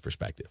franchise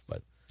perspective,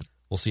 but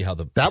we'll see how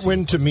that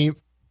win to me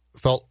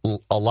felt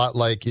a lot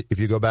like, if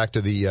you go back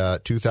to the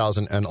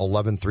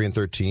 2011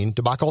 3-13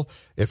 debacle,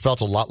 it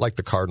felt a lot like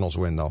the Cardinals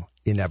win, though.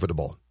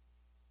 Inevitable.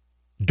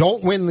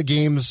 Don't win the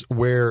games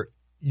where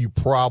you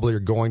probably are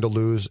going to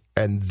lose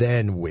and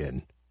then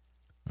win.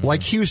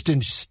 Like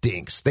Houston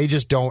stinks. They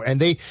just don't. And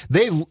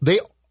they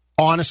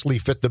honestly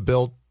fit the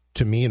bill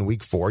to me in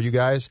week 4, you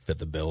guys. Fit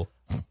the bill.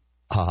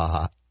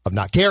 Of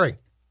not caring.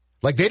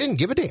 Like, they didn't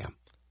give a damn.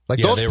 Like,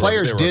 those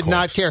players did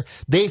not care.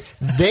 They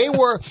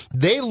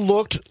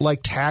looked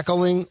like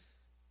tackling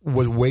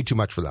was way too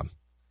much for them.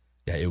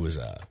 Yeah, it was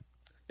a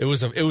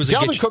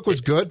Dalvin Cook was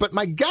good, but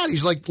my God,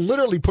 he's like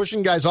literally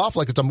pushing guys off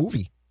like it's a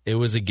movie. It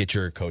was a get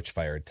your coach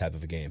fired type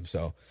of a game.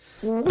 So,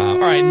 all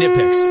right,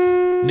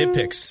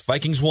 nitpicks.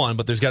 Vikings won,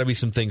 but there's got to be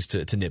some things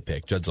to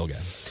nitpick. Judd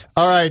Zulgad.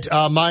 All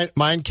right,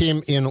 mine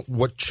came in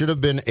what should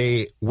have been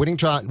a winning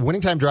time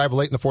drive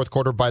late in the fourth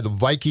quarter by the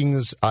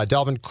Vikings.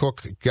 Dalvin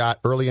Cook got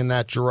early in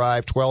that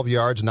drive, 12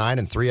 yards, 9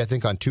 and 3, I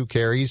think, on 2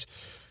 carries.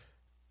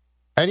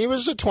 And he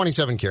was at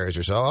 27 carries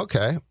or so.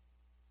 Okay.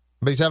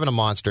 But he's having a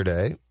monster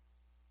day.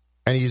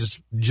 And he's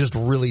just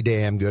really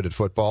damn good at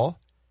football.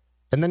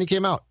 And then he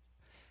came out.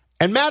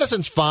 And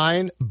Madison's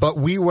fine, but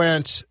we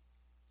went,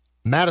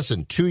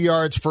 Madison, 2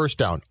 yards, first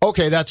down.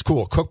 Okay, that's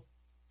cool. Cook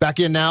back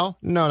in now?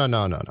 No.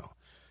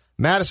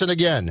 Madison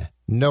again,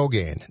 no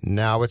gain.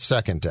 Now it's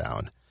second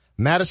down.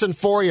 Madison,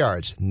 4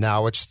 yards.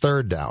 Now it's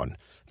third down.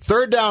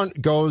 Third down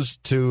goes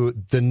to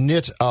the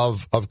nit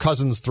of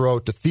Cousins' throw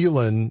to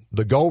Thielen,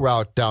 the go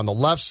route down the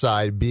left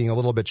side, being a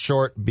little bit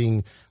short,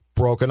 being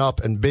broken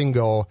up, and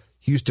bingo,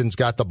 Houston's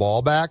got the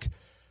ball back.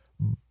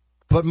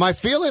 But my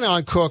feeling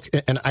on Cook,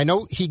 and I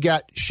know he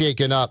got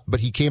shaken up, but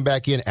he came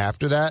back in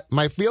after that.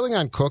 My feeling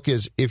on Cook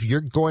is if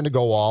you're going to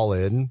go all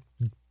in,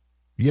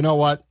 you know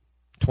what?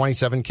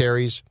 27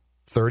 carries,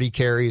 30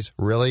 carries,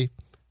 really?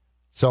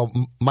 So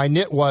my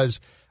nit was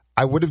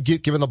I would have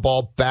given the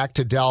ball back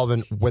to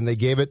Dalvin when they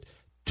gave it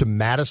to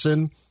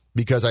Madison,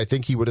 because I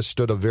think he would have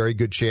stood a very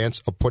good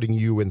chance of putting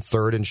you in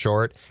third and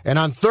short. And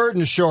on third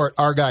and short,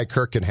 our guy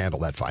Kirk can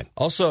handle that fine.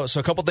 Also, so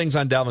a couple things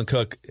on Dalvin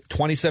Cook.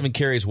 27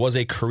 carries was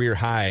a career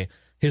high.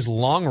 His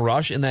long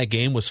rush in that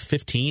game was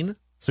 15,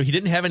 so he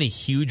didn't have any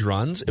huge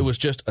runs. It was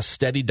just a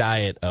steady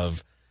diet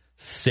of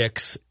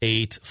 6,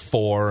 8,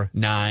 4,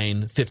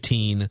 9,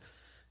 15,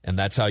 and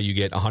that's how you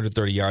get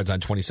 130 yards on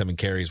 27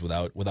 carries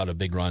without a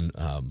big run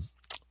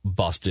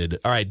busted.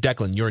 All right,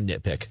 Declan, your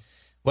nitpick.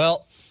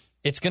 Well,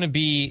 it's going to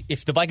be,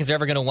 if the Vikings are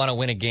ever going to want to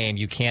win a game,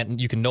 you can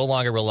no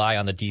longer rely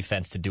on the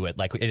defense to do it.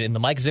 Like in the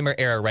Mike Zimmer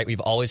era, right,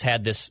 we've always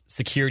had this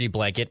security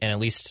blanket, and at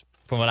least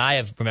from what I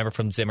have remembered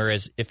from Zimmer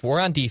is if we're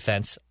on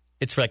defense,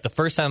 it's for like the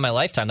first time in my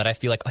lifetime that I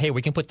feel like, hey,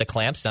 we can put the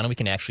clamps down and we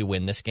can actually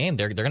win this game.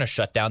 They're going to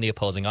shut down the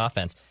opposing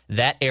offense.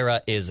 That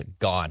era is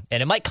gone.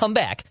 And it might come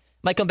back. It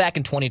might come back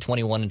in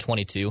 2021 and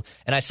 22.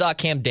 And I saw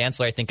Cam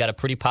Dantzler, I think, got a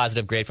pretty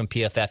positive grade from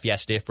PFF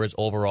yesterday for his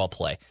overall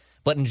play.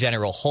 But in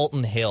general,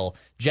 Holton Hill,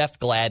 Jeff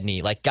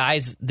Gladney, like,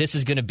 guys, this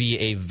is going to be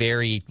a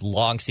very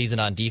long season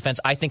on defense.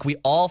 I think we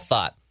all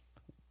thought,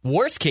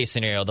 worst case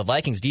scenario, the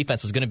Vikings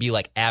defense was going to be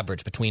like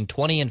average between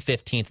 20 and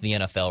 15th in the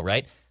NFL,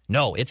 right?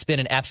 No, it's been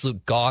an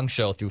absolute gong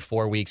show through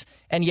 4 weeks.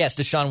 And yes,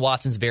 Deshaun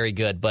Watson's very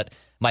good, but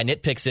my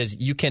nitpicks is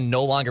you can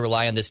no longer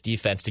rely on this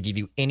defense to give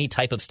you any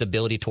type of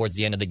stability towards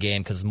the end of the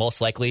game, because most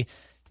likely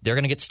they're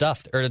going to get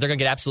stuffed, or they're going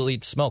to get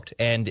absolutely smoked.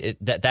 And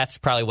that's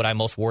probably what I'm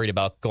most worried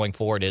about going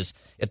forward is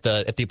if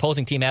the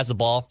opposing team has the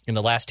ball in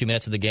the last 2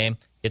 minutes of the game,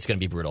 it's going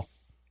to be brutal.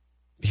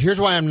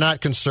 Here's why I'm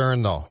not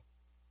concerned, though.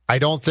 I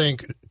don't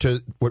think,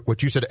 to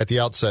what you said at the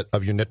outset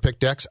of your nitpick,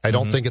 Dex, I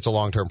don't think it's a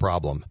long-term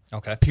problem.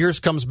 Okay. Pierce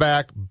comes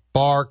back.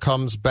 Barr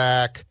comes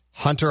back.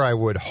 Hunter, I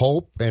would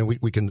hope, and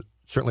we can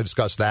certainly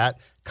discuss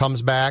that,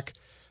 comes back.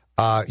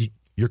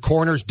 Your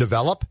corners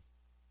develop.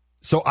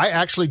 So I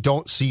actually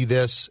don't see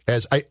this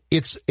as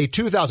it's a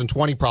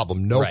 2020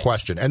 problem, no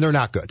question, and they're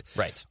not good.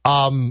 Right.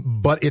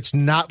 But it's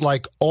not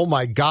like, oh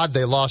my God,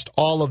 they lost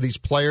all of these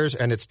players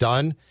and it's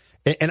done.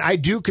 And I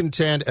do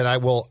contend, and I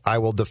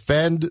will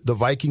defend the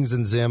Vikings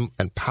and Zim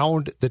and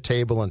pound the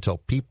table until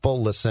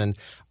people listen.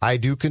 I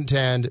do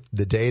contend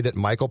the day that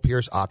Michael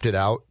Pierce opted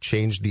out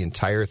changed the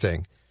entire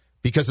thing,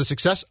 because the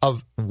success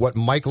of what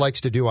Mike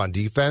likes to do on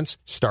defense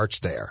starts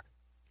there.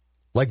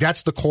 Like,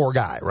 that's the core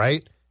guy,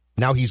 right?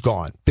 Now he's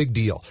gone. Big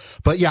deal.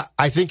 But yeah,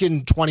 I think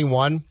in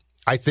 21,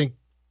 I think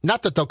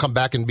not that they'll come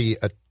back and be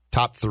a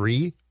top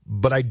 3,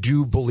 but I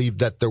do believe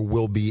that there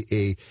will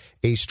be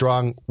a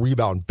strong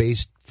rebound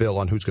based, Phil,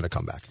 on who's going to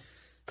come back.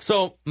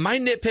 So my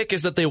nitpick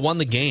is that they won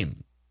the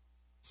game.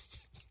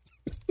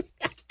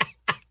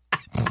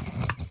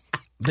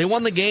 They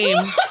won the game.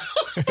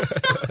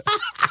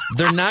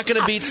 They're not going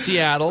to beat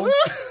Seattle.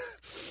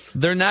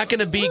 They're not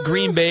going to beat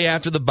Green Bay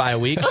after the bye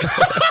week.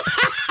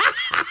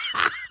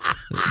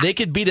 They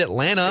could beat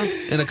Atlanta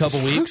in a couple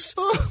weeks.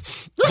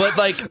 But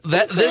like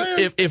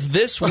that, if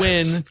this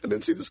win, I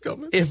didn't see this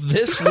coming. If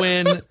this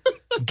win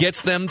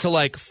gets them to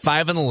like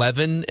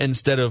 5-11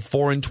 instead of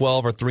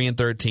 4-12 or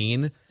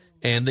 3-13,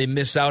 and they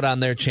miss out on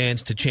their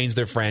chance to change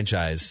their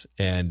franchise,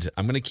 and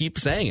I'm going to keep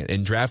saying it,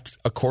 and draft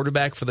a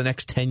quarterback for the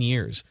next 10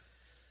 years,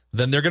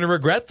 then they're going to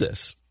regret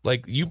this.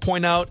 Like you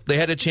point out, they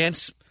had a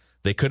chance.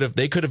 They could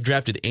have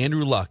drafted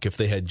Andrew Luck if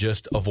they had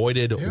just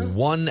avoided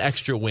one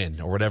extra win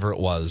or whatever it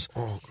was.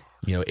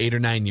 8 or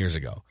 9 years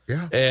ago.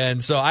 Yeah.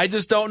 And so I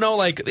just don't know,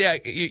 like,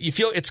 you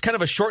feel it's kind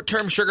of a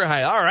short-term sugar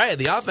high. All right,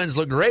 the offense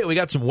looked great. We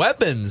got some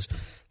weapons.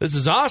 This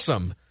is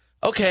awesome.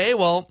 Okay,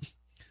 if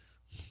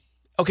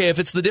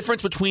it's the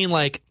difference between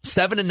like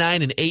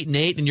 7-9 and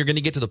 8-8 and you're going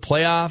to get to the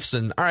playoffs,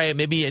 and all right,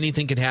 maybe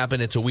anything can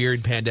happen. It's a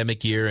weird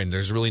pandemic year and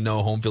there's really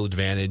no home field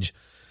advantage.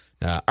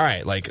 All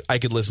right, like I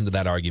could listen to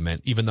that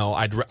argument, even though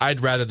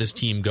I'd rather this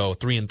team go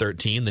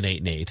 3-13 than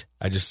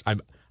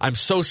 8-8. I'm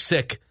so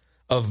sick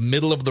of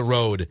middle of the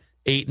road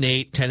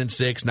 8-8,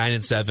 10-6,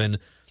 9-7.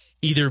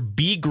 Either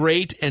be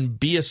great and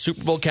be a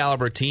Super Bowl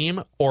caliber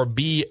team, or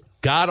be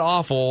god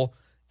awful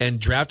and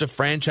draft a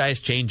franchise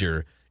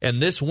changer. And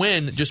this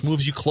win just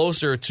moves you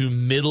closer to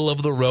middle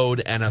of the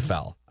road NFL.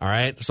 All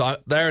right, so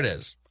there it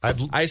is.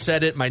 I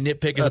said it. My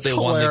nitpick is that they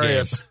won the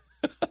game.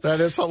 That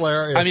is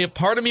hilarious. I mean,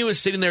 part of me was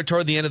sitting there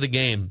toward the end of the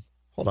game.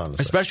 Hold on a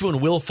second. Especially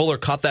when Will Fuller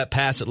caught that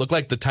pass. It looked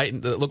like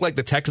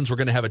the Texans were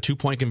going to have a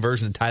 2-point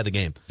conversion and tie the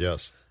game.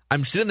 Yes.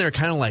 I'm sitting there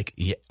kind of like,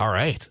 yeah, all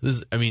right.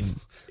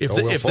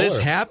 If this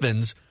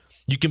happens,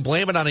 you can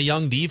blame it on a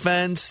young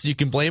defense. You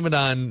can blame it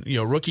on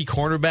rookie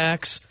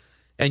cornerbacks,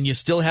 and you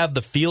still have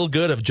the feel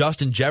good of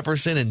Justin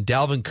Jefferson and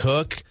Dalvin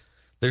Cook.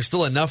 There's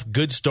still enough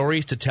good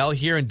stories to tell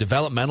here and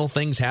developmental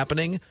things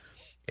happening,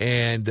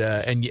 and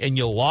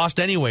you lost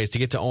anyways to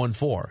get to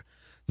 0-4.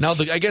 Now,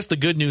 I guess the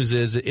good news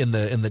is in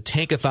the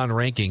Tankathon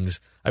rankings,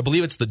 I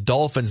believe it's the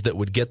Dolphins that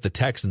would get the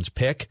Texans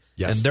pick,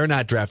 and they're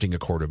not drafting a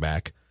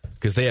quarterback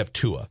because they have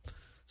Tua.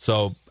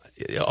 So,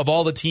 of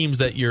all the teams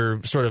that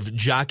you're sort of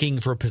jockeying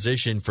for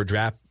position for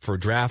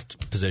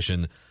draft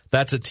position,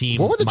 that's a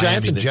team. What would the Miami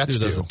Giants and Jets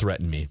do? Doesn't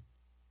threaten me,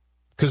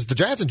 because the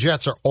Giants and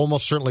Jets are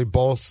almost certainly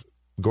both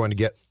going to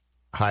get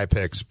high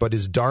picks. But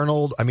is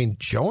Darnold? I mean,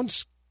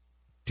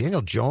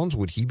 Daniel Jones,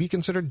 would he be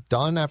considered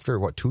done after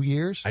 2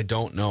 years? I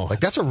don't know.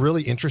 That's a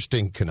really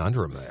interesting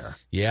conundrum there.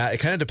 Yeah, it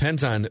kind of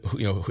depends on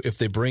if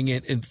they bring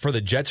in for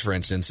the Jets, for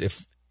instance,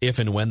 if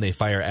and when they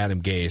fire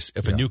Adam Gase,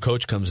 if a new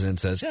coach comes in and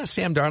says, "Yeah,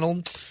 Sam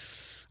Darnold,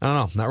 I don't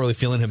know, not really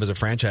feeling him as a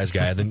franchise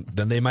guy,"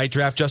 then they might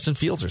draft Justin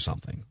Fields or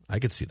something. I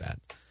could see that.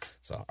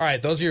 So, all right,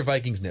 those are your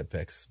Vikings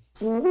nitpicks.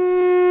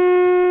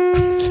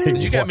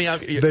 Did you get me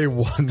out? They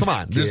won. Come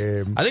on.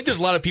 I think there's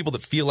a lot of people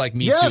that feel like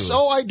me, yes, too.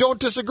 Oh, I don't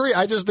disagree.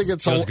 I just think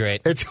it was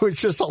great. It's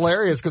just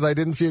hilarious because I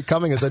didn't see it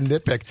coming as a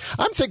nitpick.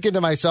 I'm thinking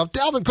to myself,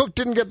 Dalvin Cook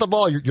didn't get the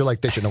ball. You're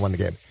like, they shouldn't have won the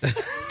game.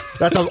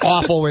 That's an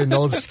awful win,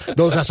 those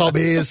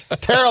SOBs.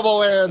 Terrible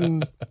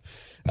win.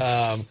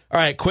 All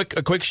right,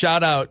 a quick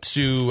shout out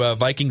to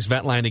Vikings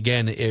Vent Line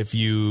again. If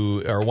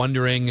you are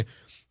wondering,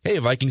 hey,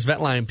 Vikings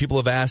Vent Line, people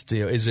have asked,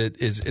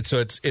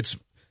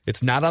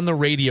 it's not on the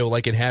radio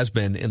like it has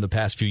been in the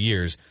past few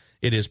years.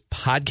 It is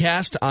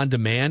podcast on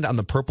demand on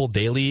the Purple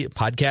Daily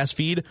podcast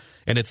feed,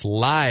 and it's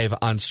live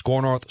on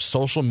Score North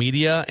social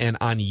media and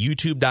on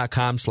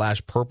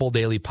youtube.com/Purple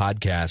Daily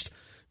Podcast,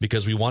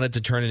 because we wanted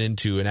to turn it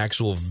into an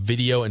actual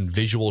video and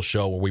visual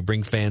show where we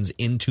bring fans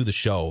into the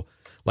show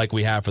like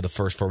we have for the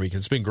first 4 weeks.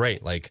 It's been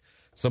great.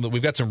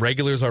 We've got some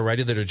regulars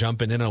already that are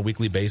jumping in on a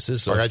weekly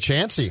basis. So I got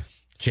Chancey,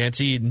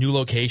 new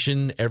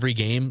location every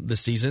game this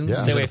season.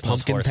 Yeah. Stay away from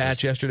pumpkin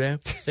patch yesterday.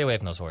 Stay away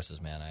from those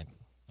horses, man. I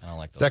don't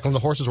like those. Declan, the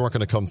horses weren't going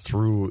to come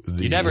through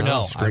the you never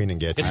know. screen and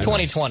get you. It's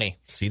 2020.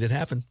 Seen it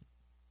happen.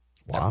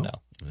 Wow. Never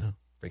know. Yeah.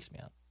 Freaks me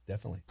out.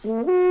 Definitely.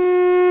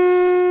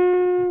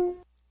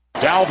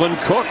 Dalvin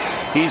Cook,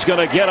 he's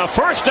going to get a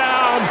first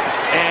down,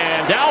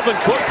 and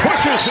Dalvin Cook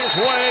pushes his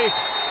way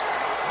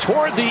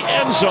toward the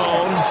end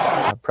zone.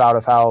 Proud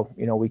of how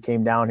we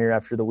came down here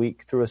after the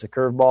week, threw us a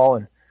curveball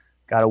and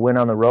got a win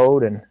on the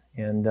road, and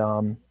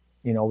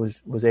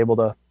was able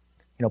to,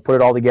 put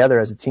it all together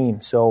as a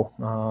team. So,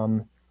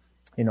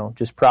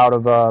 just proud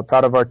of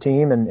our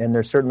team, and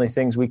there's certainly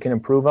things we can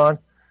improve on.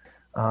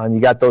 And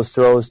you got those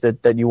throws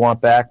that you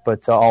want back,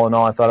 but all in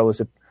all, I thought it was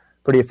a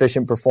pretty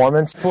efficient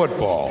performance.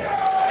 Football.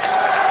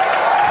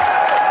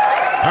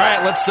 All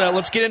right,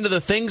 let's get into the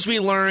things we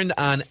learned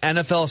on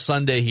NFL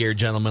Sunday here,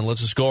 gentlemen.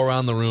 Let's just go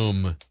around the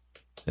room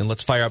and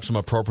let's fire up some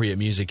appropriate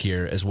music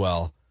here as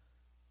well.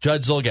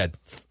 Judd Zulgad,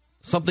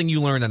 something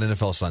you learned on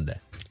NFL Sunday.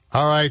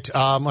 All right,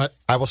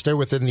 I will stay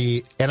within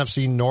the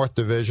NFC North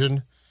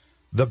division.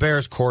 The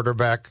Bears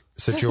quarterback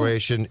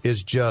situation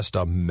is just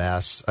a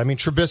mess. I mean,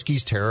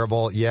 Trubisky's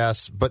terrible,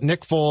 yes, but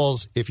Nick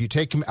Foles, if you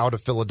take him out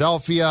of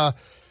Philadelphia,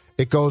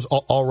 it goes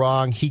all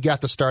wrong. He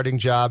got the starting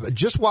job.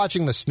 Just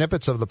watching the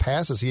snippets of the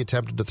passes he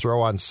attempted to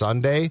throw on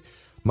Sunday,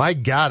 my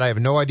God, I have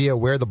no idea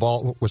where the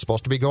ball was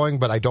supposed to be going,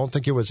 but I don't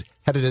think it was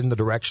headed in the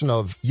direction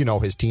of,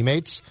 his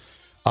teammates.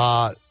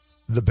 The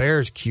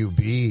Bears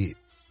QB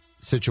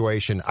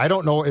situation, I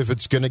don't know if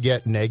it's going to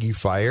get Nagy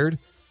fired,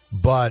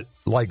 but,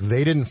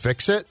 they didn't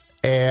fix it,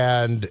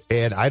 and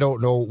I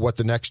don't know what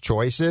the next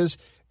choice is.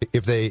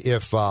 If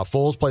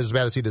Foles plays as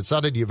bad as he did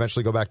Sunday, you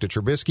eventually go back to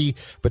Trubisky,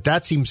 but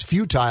that seems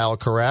futile,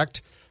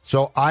 correct?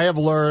 So I have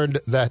learned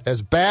that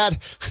as bad,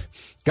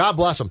 God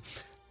bless him,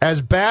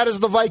 as bad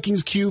as the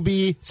Vikings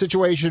QB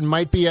situation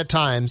might be at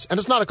times, and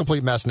it's not a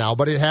complete mess now,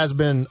 but it has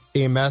been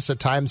a mess at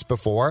times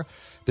before,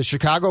 the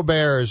Chicago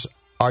Bears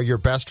are your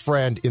best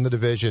friend in the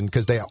division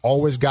because they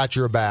always got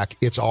your back.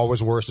 It's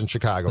always worse in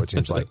Chicago, it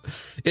seems like.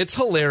 It's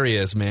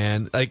hilarious,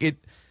 man.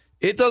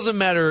 It doesn't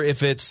matter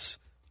if it's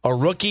a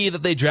rookie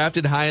that they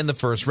drafted high in the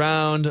first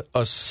round,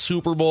 a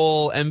Super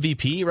Bowl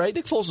MVP, right?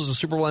 Nick Foles was a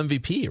Super Bowl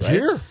MVP, right?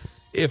 Here.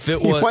 If it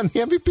he was, won the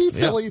MVP,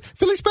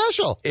 Philly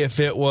special. If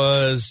it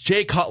was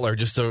Jay Cutler,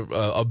 just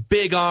a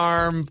big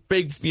arm,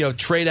 big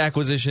trade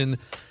acquisition,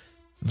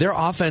 their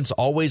offense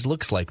always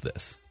looks like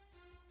this.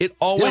 It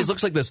always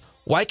looks like this.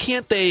 Why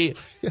can't they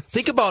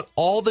think about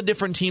all the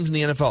different teams in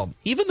the NFL?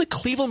 Even the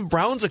Cleveland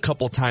Browns a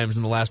couple times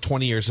in the last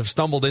 20 years have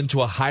stumbled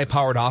into a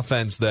high-powered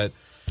offense that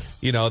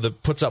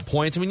puts up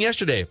points. I mean,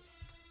 yesterday,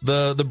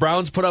 the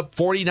Browns put up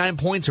 49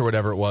 points or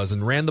whatever it was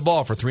and ran the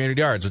ball for 300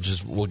 yards, which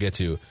is we'll get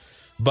to.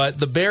 But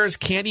the Bears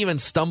can't even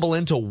stumble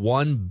into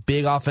one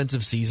big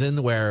offensive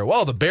season where,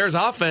 the Bears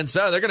offense,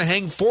 they're going to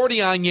hang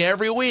 40 on you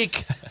every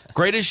week.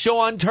 Greatest show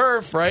on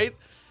turf, right?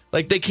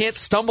 They can't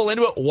stumble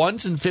into it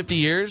once in 50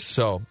 years.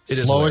 So it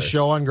is slowest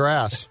show on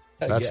grass.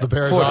 That's the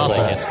Bears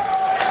offense.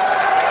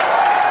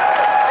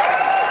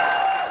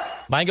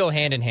 Mine go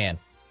hand in hand.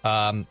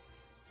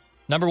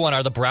 Number one,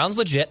 are the Browns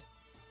legit?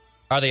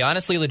 Are they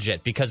honestly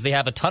legit? Because they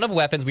have a ton of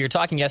weapons. We were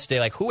talking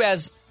yesterday, who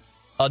has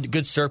a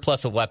good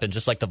surplus of weapons,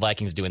 just like the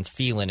Vikings do, in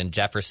Thielen and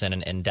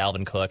Jefferson and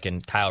Dalvin Cook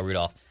and Kyle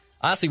Rudolph.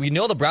 Honestly, we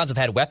know the Browns have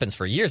had weapons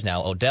for years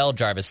now. Odell,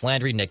 Jarvis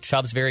Landry, Nick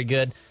Chubb's very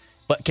good.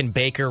 But can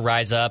Baker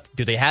rise up?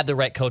 Do they have the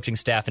right coaching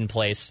staff in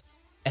place?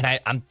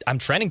 And I'm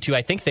trending to,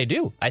 I think they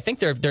do. I think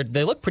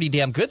they look pretty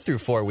damn good through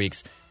 4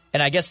 weeks.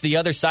 And I guess the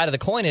other side of the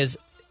coin is,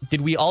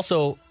 did we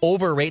also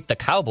overrate the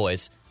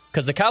Cowboys?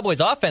 Because the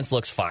Cowboys' offense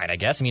looks fine, I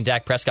guess. I mean,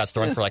 Dak Prescott's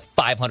throwing for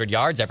 500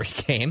 yards every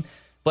game.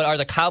 But are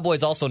the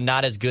Cowboys also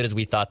not as good as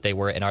we thought they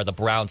were? And are the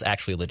Browns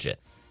actually legit?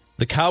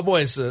 The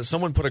Cowboys,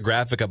 someone put a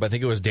graphic up, I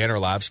think it was Dan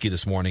Orlovsky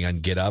this morning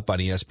on Get Up on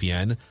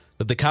ESPN,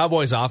 that the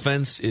Cowboys'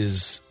 offense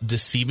is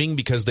deceiving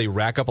because they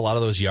rack up a lot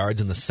of those yards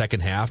in the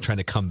second half trying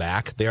to come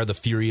back. They are the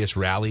furious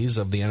rallies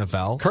of the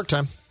NFL. Kirk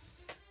time.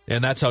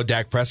 And that's how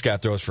Dak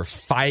Prescott throws for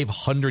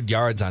 500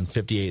 yards on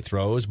 58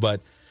 throws.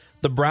 But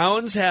the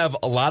Browns have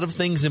a lot of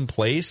things in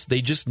place.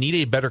 They just need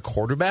a better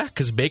quarterback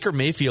because Baker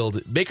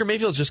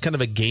Mayfield's just kind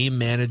of a game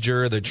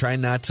manager. They're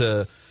trying not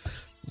to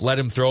let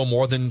him throw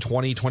more than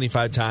 20,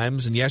 25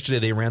 times. And yesterday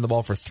they ran the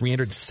ball for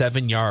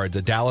 307 yards,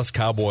 a Dallas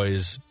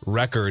Cowboys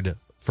record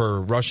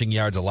for rushing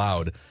yards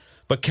allowed.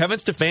 But Kevin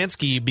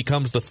Stefanski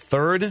becomes the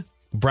third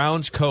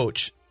Browns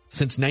coach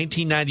since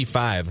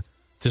 1995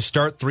 to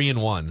start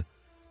 3-1.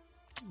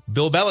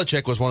 Bill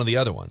Belichick was one of the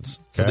other ones.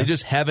 So they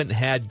just haven't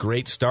had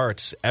great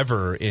starts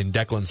ever in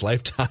Declan's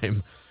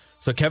lifetime.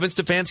 So Kevin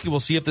Stefanski, we'll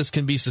see if this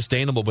can be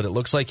sustainable, but it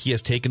looks like he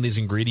has taken these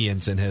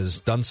ingredients and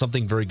has done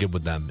something very good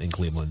with them in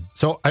Cleveland.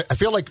 So I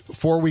feel like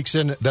 4 weeks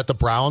in that the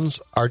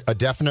Browns are a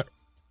definite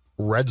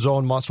red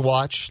zone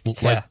must-watch.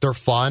 They're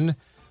fun.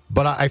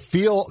 But I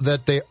feel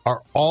that they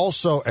are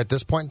also, at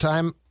this point in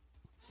time,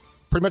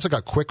 pretty much like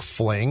a quick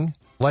fling.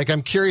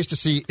 I'm curious to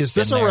see, is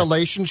this a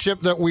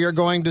relationship that we are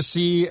going to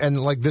see and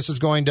this is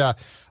going to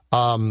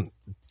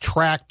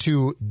track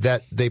to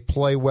that they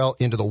play well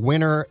into the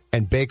winter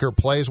and Baker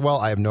plays well?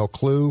 I have no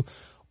clue.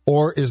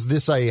 Or is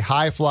this a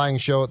high-flying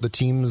show the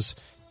team's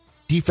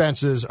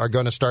defenses are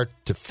going to start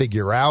to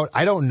figure out?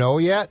 I don't know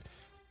yet,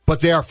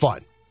 but they are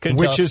fun.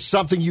 Which is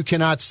something you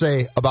cannot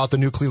say about the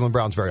new Cleveland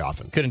Browns very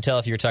often. Couldn't tell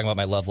if you were talking about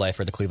my love life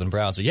or the Cleveland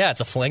Browns. But it's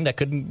a fling that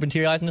couldn't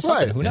materialize into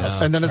something. Right. Who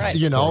knows? And then,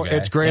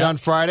 it's great on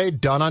Friday,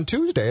 done on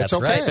Tuesday. It's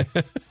okay.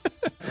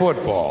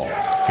 Football.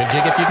 Good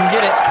gig if you can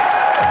get it.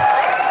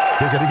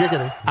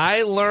 Giggity.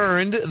 I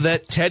learned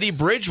that Teddy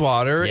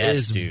Bridgewater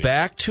is dude.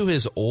 back to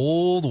his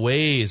old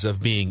ways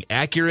of being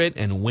accurate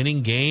and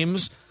winning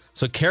games.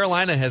 So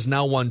Carolina has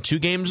now won 2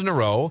 games in a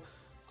row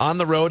on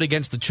the road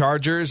against the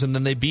Chargers, and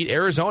then they beat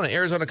Arizona.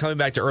 Arizona coming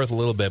back to earth a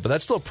little bit, but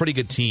that's still a pretty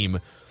good team.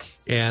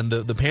 And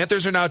the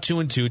Panthers are now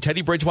 2-2.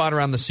 Teddy Bridgewater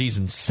on the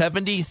season,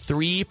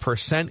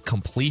 73%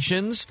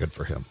 completions. Good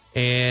for him.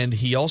 And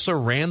he also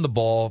ran the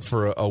ball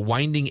for a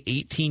winding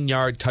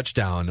 18-yard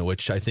touchdown,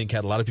 which I think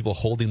had a lot of people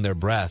holding their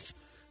breath.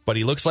 But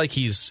he looks like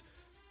he's,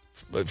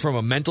 from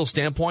a mental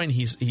standpoint,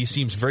 he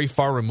seems very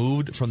far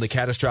removed from the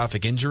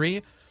catastrophic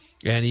injury.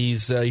 And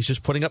he's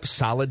just putting up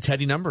solid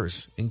Teddy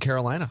numbers in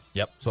Carolina.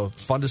 Yep. So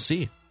it's fun to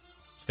see.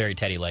 It's very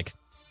Teddy-like.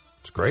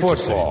 It's great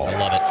Football. I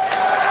love it.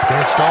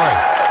 Great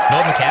story.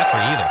 No McCaffrey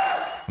either.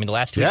 I mean, the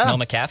last 2 weeks, no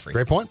McCaffrey.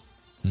 Great point.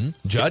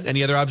 Judd,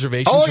 any other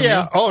observations? Oh, from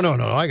yeah. you? Oh, no.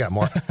 I got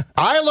more.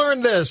 I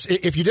learned this.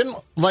 If you didn't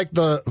like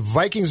the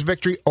Vikings'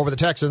 victory over the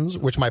Texans,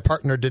 which my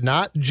partner did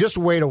not, just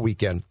wait a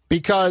weekend.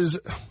 Because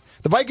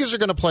the Vikings are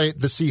going to play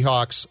the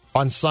Seahawks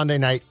on Sunday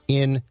night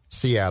in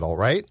Seattle,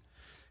 right?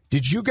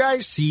 Did you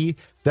guys see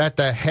that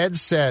the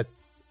headset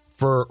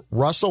for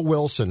Russell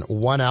Wilson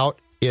won out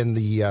in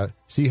the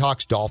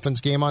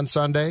Seahawks-Dolphins game on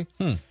Sunday?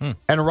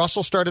 And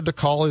Russell started to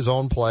call his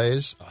own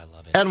plays. Oh, I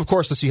love it. And, of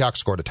course, the Seahawks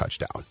scored a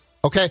touchdown.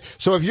 Okay,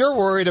 so if you're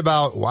worried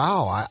about,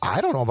 I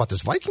don't know about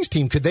this Vikings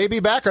team, could they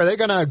be back? Are they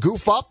going to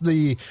goof up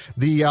the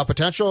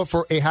potential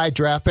for a high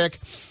draft pick?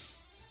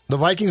 The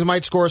Vikings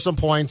might score some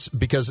points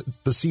because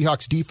the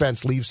Seahawks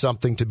defense leaves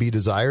something to be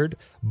desired.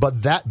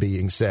 But that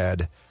being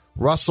said,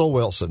 Russell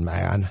Wilson,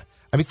 man.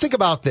 I mean, think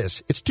about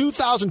this. It's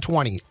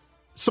 2020.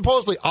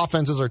 Supposedly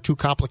offenses are too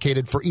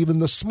complicated for even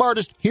the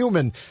smartest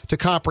human to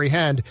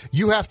comprehend.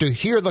 You have to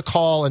hear the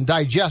call and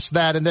digest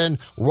that and then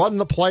run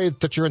the play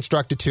that you're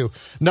instructed to.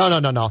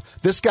 No.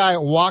 This guy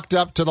walked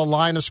up to the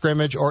line of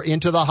scrimmage or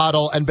into the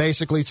huddle and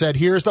basically said,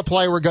 here's the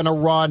play we're going to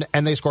run,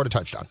 and they scored a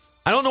touchdown.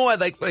 I don't know why,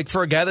 like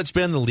for a guy that's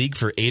been in the league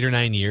for 8 or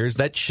 9 years,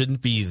 that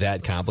shouldn't be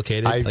that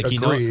complicated. I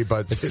agree,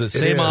 but it's the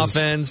same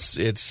offense.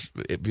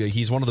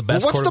 He's one of the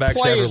best quarterbacks the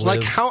plays? to ever live.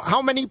 Like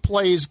how many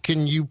plays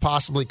can you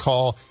possibly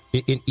call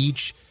in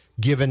each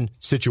given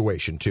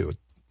situation? Too,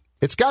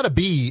 it's got to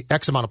be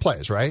X amount of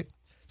plays, right?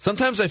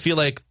 Sometimes I feel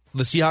like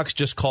the Seahawks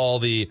just call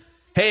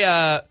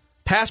hey,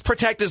 pass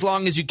protect as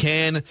long as you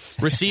can.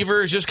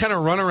 Receivers just kind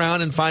of run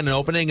around and find an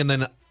opening, and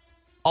then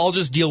I'll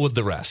just deal with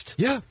the rest.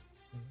 Yeah.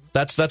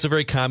 That's a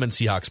very common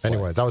Seahawks play.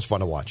 Anyway, that was fun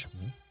to watch.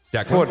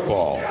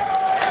 Football.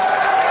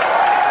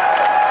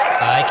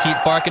 I keep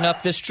barking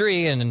up this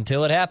tree, and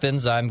until it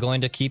happens, I'm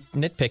going to keep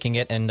nitpicking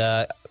it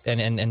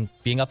and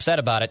being upset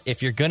about it.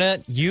 If you're going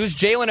to use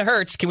Jalen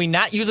Hurts, can we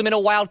not use him in a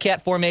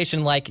wildcat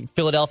formation like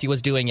Philadelphia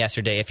was doing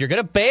yesterday? If you're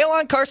going to bail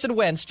on Carson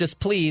Wentz, just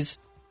please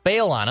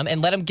bail on him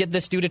and let him give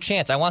this dude a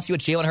chance. I want to see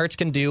what Jalen Hurts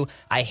can do.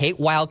 I hate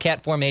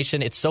wildcat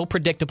formation. It's so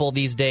predictable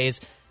these days.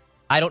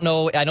 I don't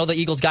know. I know the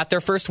Eagles got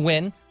their first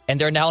win,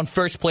 and they're now in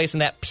first place in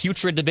that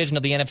putrid division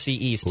of the NFC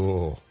East.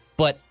 Ooh.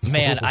 But,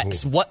 man,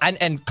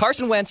 and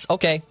Carson Wentz,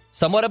 okay,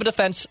 somewhat of a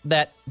defense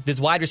that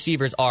his wide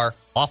receivers are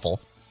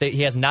awful.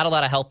 He has not a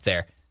lot of help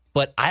there.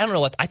 But I don't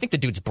know I think the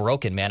dude's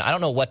broken, man. I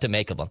don't know what to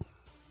make of him.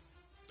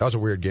 That was a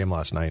weird game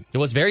last night. It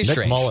was very strange.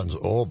 Nick Mullins,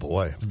 oh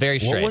boy. Very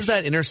strange. What was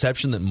that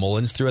interception that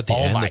Mullins threw at the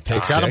end? My The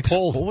pick God. Got him six?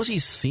 pulled. What was he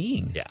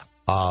seeing? Yeah.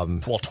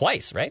 Well,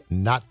 twice, right?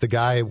 Not the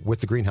guy with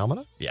the green helmet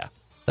on? Yeah.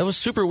 That was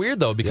super weird,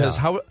 though, because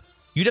how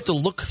you'd have to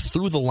look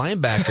through the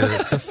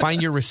linebacker to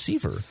find your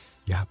receiver.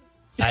 Yeah.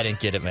 I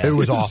didn't get it, man. It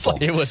was awful.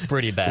 It was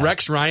pretty bad.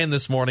 Rex Ryan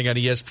this morning on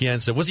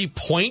ESPN said, was he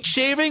point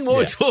shaving?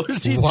 What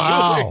was he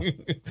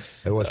doing?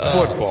 It was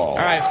Football. All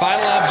right,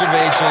 final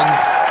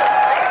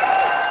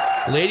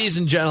observation. Ladies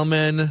and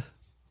gentlemen,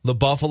 the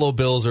Buffalo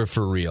Bills are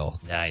for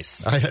real. Nice.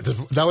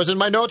 That was in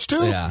my notes,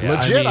 too. Yeah.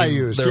 Legit, I mean,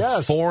 used, they're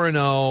yes.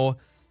 4-0.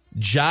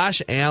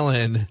 Josh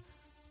Allen,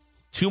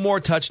 2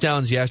 more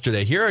touchdowns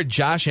yesterday. Here are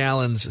Josh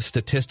Allen's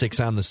statistics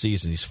on the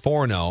season. He's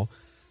 4-0,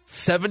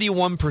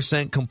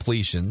 71%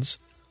 completions.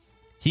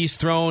 He's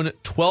thrown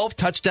 12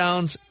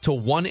 touchdowns to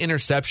 1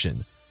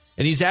 interception,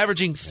 and he's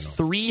averaging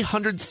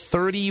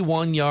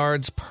 331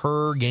 yards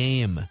per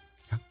game.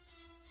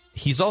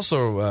 He's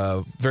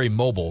also very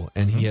mobile,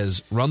 and he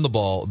has run the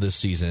ball this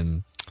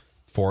season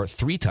for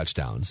 3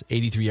 touchdowns,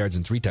 83 yards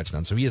and 3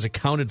 touchdowns. So he has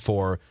accounted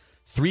for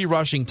 3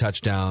 rushing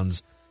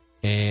touchdowns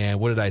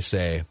and, what did I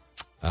say,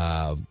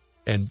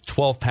 and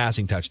 12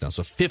 passing touchdowns.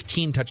 So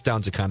 15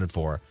 touchdowns accounted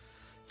for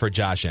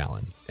Josh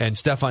Allen. And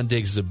Stephon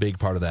Diggs is a big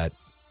part of that.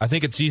 I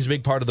think he's a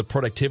big part of the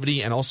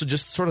productivity and also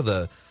just sort of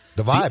the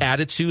vibe, the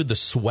attitude, the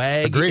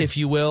swag, Agreed. if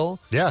you will.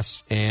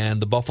 Yes.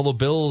 And the Buffalo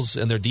Bills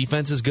and their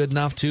defense is good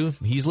enough, too.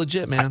 He's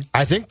legit, man.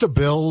 I think the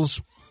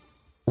Bills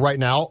right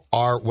now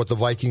are what the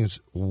Vikings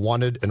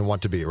wanted and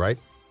want to be, right?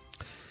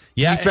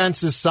 Yeah.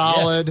 Defense is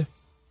solid.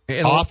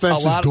 And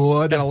offense is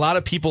good. And a lot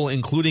of people,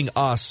 including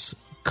us,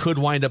 could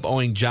wind up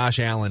owing Josh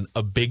Allen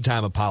a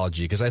big-time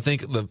apology because I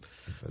think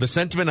the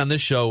sentiment on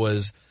this show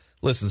was,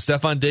 listen,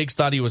 Stephon Diggs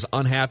thought he was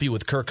unhappy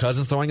with Kirk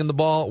Cousins throwing him the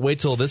ball. Wait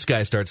till this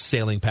guy starts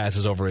sailing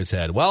passes over his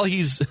head. Well,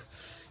 he's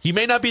He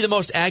may not be the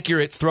most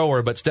accurate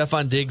thrower, but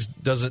Stefon Diggs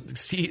doesn't.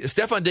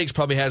 Stefon Diggs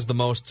probably has the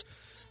most,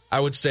 I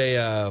would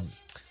say,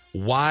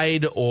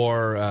 wide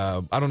or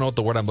I don't know what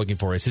the word I'm looking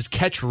for is. His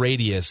catch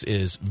radius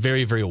is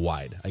very, very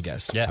wide, I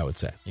guess. Yeah, I would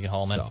say. You can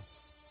haul him in. So.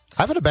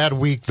 I've had a bad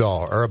week,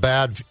 though, or a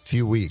bad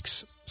few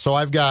weeks. So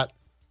I've got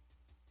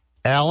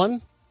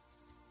Allen,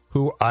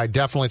 who I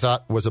definitely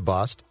thought was a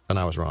bust, and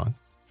I was wrong.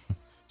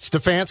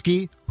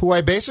 Stefanski, who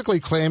I basically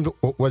claimed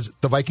was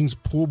the Vikings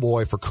pool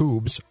boy for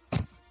Coobs,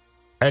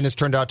 and has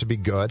turned out to be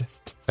good,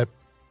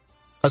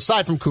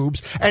 aside from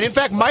Coobs, and in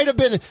fact might have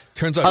been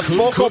turns out a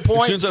focal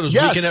point. Turns out it was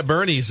weekend at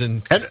Bernie's.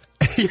 And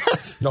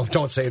yes. No,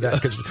 don't say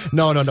that.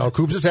 No.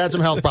 Coobs has had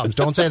some health problems.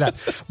 Don't say that.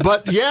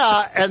 But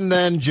yeah, and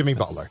then Jimmy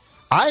Butler.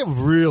 I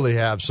really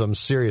have some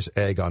serious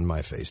egg on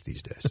my face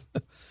these days.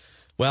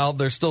 Well,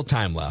 there's still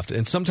time left.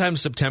 And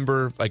sometimes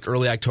September, like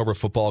early October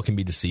football can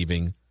be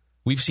deceiving.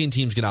 We've seen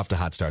teams get off to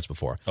hot starts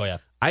before. Oh, yeah.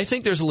 I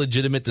think there's a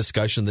legitimate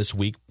discussion this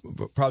week,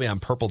 probably on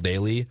Purple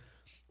Daily.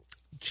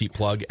 Cheap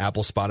plug,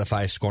 Apple,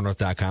 Spotify,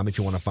 ScoreNorth.com if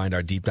you want to find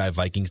our deep dive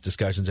Vikings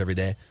discussions every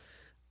day.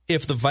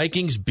 If the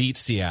Vikings beat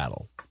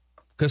Seattle,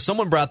 because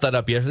someone brought that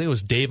up yesterday. I think it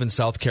was Dave in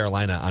South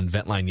Carolina on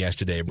Ventline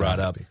yesterday brought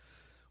up,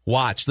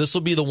 watch, this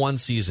will be the one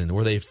season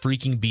where they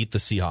freaking beat the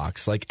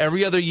Seahawks. Like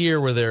every other year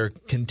where they're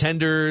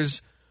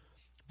contenders.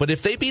 But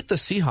if they beat the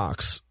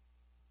Seahawks,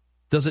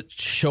 does it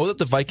show that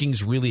the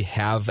Vikings really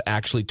have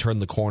actually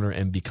turned the corner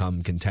and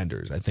become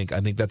contenders? I think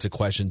that's a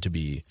question to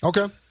be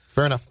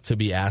fair enough to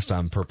be asked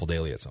on Purple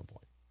Daily at some point.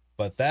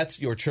 But that's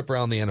your trip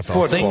around the NFL.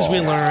 Football. Things we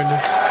learned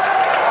on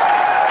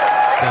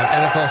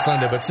NFL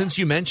Sunday. But since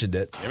you mentioned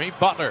it, Jimmy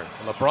Butler,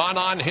 LeBron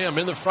on him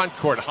in the front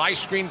court. High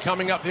screen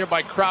coming up here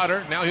by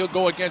Crowder. Now he'll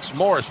go against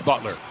Morris.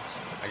 Butler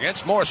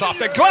against Morris off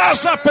the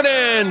glass, up and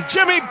in.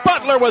 Jimmy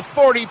Butler with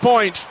 40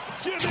 points,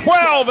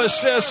 12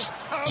 assists,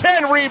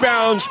 10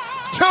 rebounds,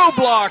 2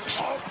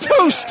 blocks,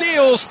 2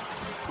 steals.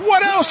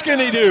 What else can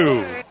he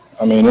do?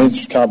 I mean,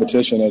 it's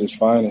competition at its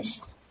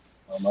finest.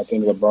 I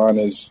think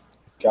LeBron has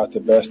got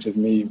the best of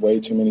me way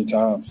too many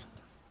times.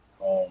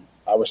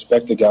 I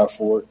respect the guy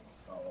for it,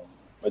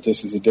 but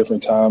this is a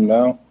different time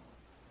now,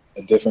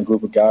 a different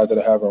group of guys that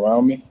I have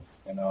around me,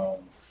 and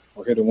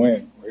we're here to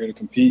win. We're here to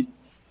compete,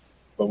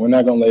 but we're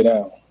not going to lay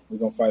down. We're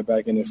going to fight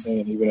back in this thing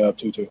and even it up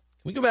 2-2. Can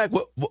we go back?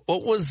 What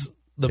was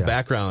the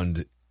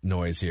background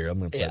noise here? I'm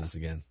going to play this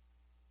again.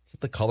 Is it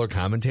the color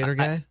commentator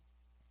guy?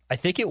 I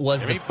think it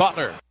was Jimmy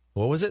Butler.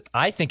 What was it?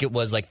 I think it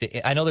was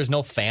like I know there's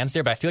no fans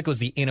there, but I feel like it was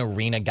the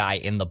in-arena guy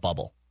in the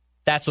bubble.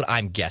 That's what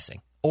I'm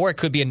guessing. Or it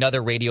could be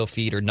another radio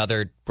feed or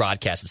another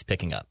broadcast that's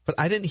picking up. But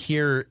I didn't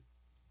hear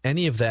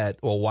any of that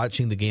while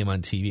watching the game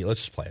on TV.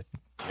 Let's just play it.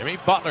 Jimmy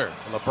Butler,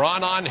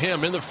 LeBron on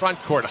him in the front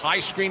court.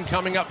 High screen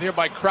coming up here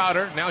by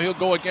Crowder. Now he'll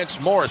go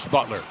against Morris.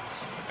 Butler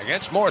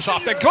against Morris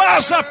off the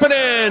glass, up and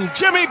in.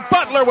 Jimmy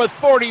Butler with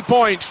 40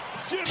 points,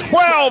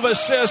 12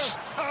 assists,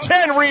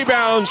 10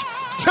 rebounds,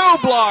 2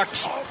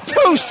 blocks,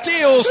 2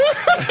 steals.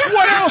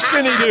 What else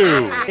can he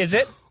do? Is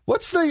it?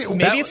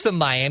 Maybe it's the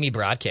Miami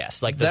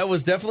broadcast. Like that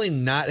was definitely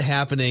not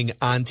happening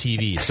on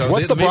TV. So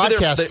what's the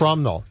broadcast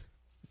from though?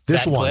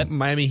 This one, clip?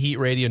 Miami Heat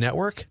Radio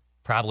Network.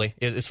 Probably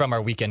it's from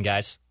our weekend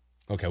guys.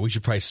 Okay, we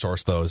should probably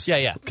source those.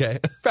 Yeah. Okay,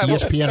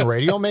 ESPN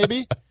Radio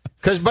maybe.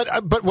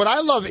 But what I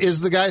love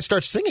is the guy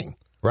starts singing.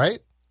 Right?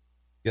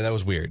 Yeah, that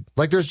was weird.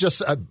 Like there's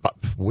just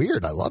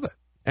weird. I love it.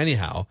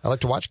 Anyhow, I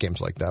like to watch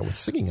games like that with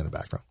singing in the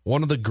background.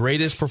 One of the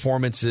greatest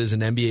performances in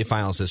NBA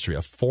Finals history, a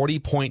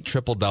 40-point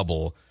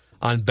triple-double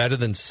on better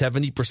than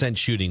 70%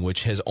 shooting,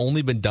 which has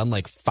only been done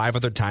like 5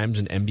 other times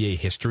in NBA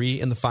history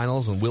in the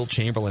finals, and Wilt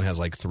Chamberlain has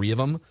like 3 of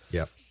them.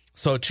 Yep.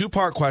 So a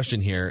 2-part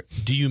question here.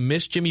 Do you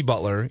miss Jimmy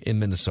Butler in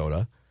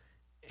Minnesota?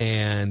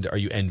 And are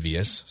you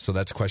envious? So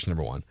that's question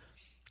number 1.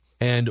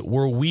 And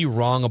were we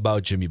wrong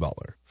about Jimmy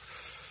Butler?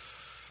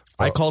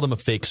 I called him a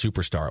fake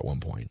superstar at one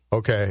point.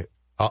 Okay.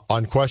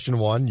 On question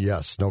 1,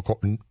 yes.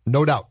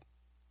 No doubt.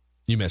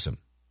 You miss him.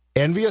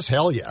 Envious?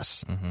 Hell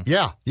yes. Mm-hmm.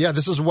 Yeah.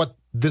 This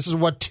is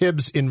what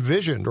Tibbs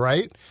envisioned,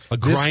 right? A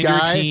grinder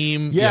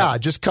team. Yeah,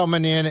 just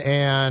coming in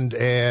and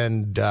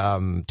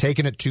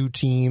taking it to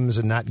teams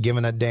and not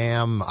giving a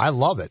damn. I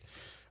love it.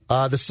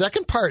 The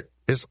second part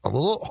is a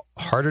little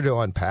harder to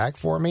unpack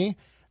for me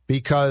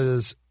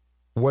because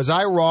was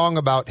I wrong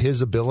about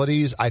his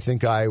abilities? I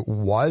think I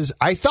was.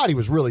 I thought he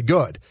was really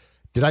good.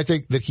 Did I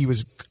think that he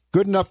was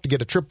good enough to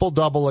get a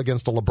triple-double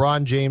against a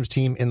LeBron James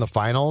team in the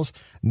finals?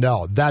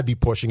 No, that'd be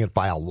pushing it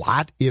by a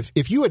lot.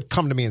 If you had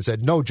come to me and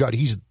said, no, Judd,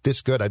 he's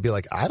this good, I'd be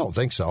like, I don't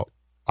think so.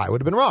 I would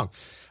have been wrong.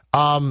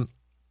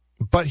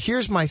 But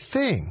here's my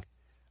thing.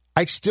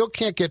 I still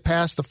can't get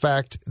past the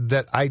fact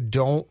that I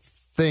don't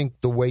think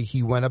the way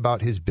he went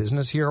about his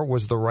business here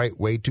was the right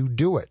way to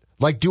do it.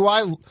 Like, do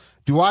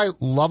I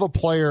love a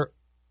player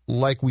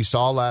like we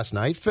saw last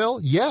night, Phil?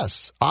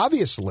 Yes,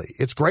 obviously.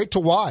 It's great to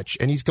watch,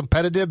 and he's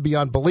competitive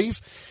beyond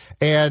belief,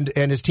 and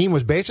his team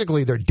was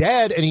basically, they're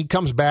dead, and he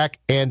comes back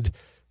and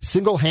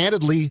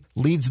single-handedly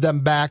leads them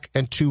back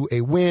into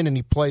a win, and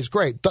he plays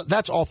great.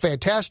 That's all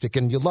fantastic,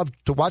 and you love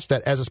to watch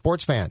that as a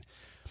sports fan.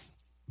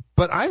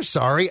 But I'm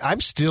sorry, I'm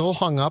still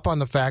hung up on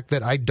the fact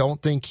that I don't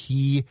think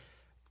he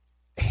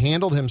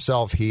handled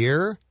himself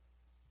here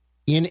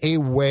in a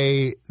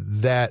way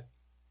that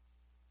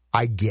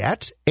I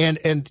get.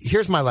 And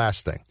here's my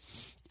last thing.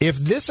 If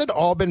this had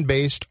all been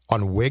based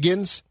on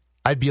Wiggins,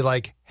 I'd be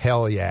like,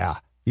 hell yeah.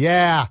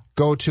 Yeah,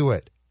 go to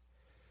it.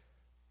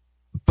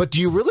 But do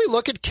you really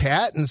look at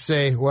Cat and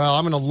say, well,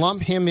 I'm going to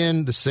lump him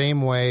in the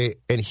same way,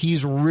 and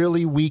he's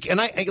really weak?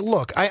 And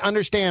I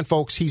understand,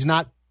 folks, he's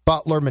not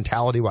Butler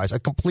mentality-wise. I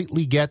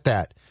completely get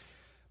that.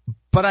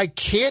 But I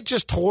can't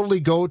just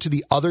totally go to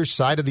the other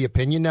side of the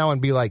opinion now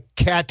and be like,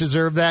 Cat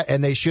deserved that,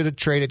 and they should have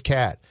traded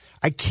Cat.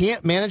 I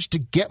can't manage to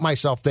get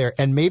myself there,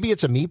 and maybe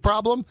it's a me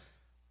problem,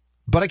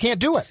 but I can't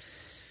do it.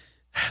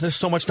 There's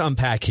so much to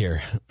unpack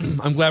here.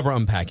 I'm glad we're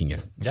unpacking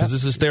it, because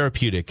this is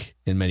therapeutic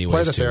in many ways.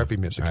 Play the therapy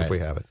music if we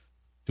have it.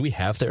 Do we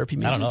have therapy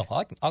music? I don't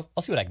know.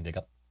 I'll see what I can dig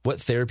up.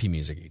 What therapy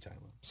music are you talking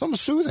about? Something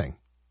soothing.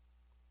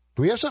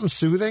 Do we have something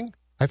soothing?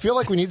 I feel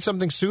like we need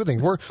something soothing.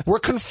 We're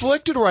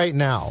conflicted right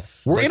now.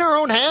 We're in our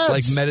own heads.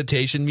 Like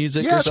meditation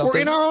music or yes, something? we're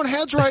in our own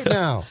heads right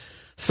now.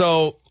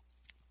 So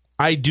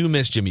I do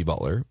miss Jimmy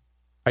Butler.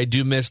 I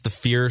do miss the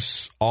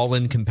fierce,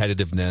 all-in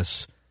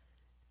competitiveness.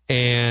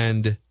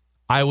 And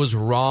I was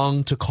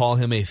wrong to call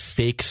him a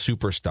fake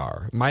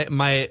superstar.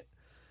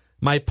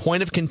 My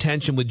point of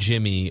contention with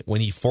Jimmy when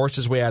he forced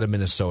his way out of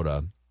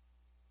Minnesota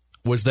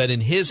was that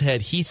in his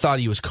head, he thought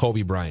he was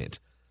Kobe Bryant.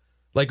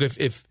 Like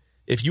if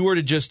you were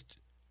to just,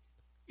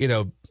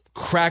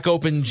 crack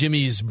open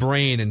Jimmy's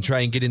brain and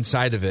try and get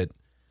inside of it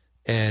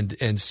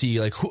and see,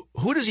 like,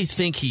 who does he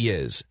think he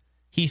is?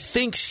 He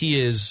thinks he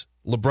is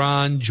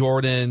LeBron,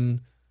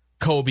 Jordan,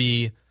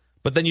 Kobe,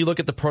 but then you look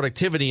at the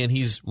productivity and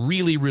he's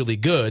really, really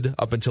good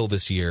up until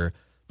this year,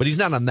 but he's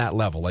not on that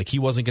level. Like, he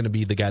wasn't going to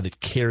be the guy that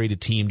carried a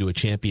team to a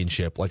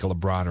championship like a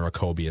LeBron or a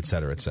Kobe, et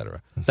cetera, et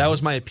cetera. Mm-hmm. That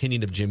was my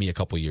opinion of Jimmy a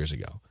couple years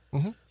ago.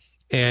 Mm-hmm.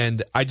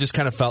 And I just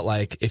kind of felt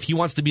like if he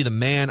wants to be the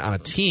man on a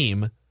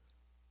team,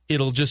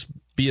 it'll just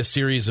be a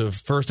series of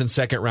first and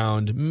second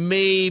round,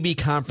 maybe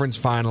conference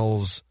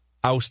finals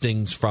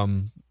oustings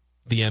from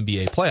the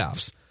NBA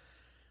playoffs.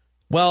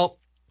 Well,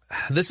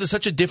 this is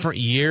such a different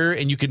year,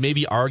 and you could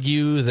maybe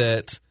argue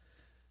that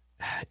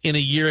in a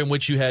year in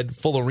which you had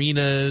full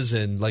arenas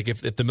and like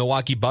if the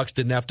Milwaukee Bucks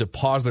didn't have to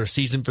pause their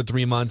season for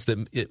 3 months,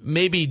 that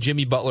maybe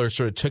Jimmy Butler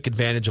sort of took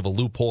advantage of a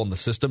loophole in the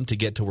system to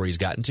get to where he's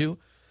gotten to.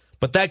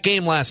 But that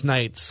game last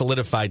night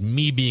solidified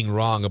me being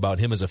wrong about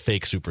him as a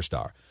fake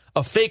superstar.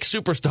 A fake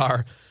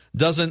superstar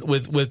doesn't,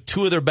 with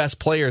two of their best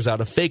players out,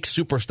 a fake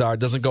superstar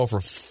doesn't go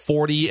for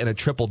 40 and a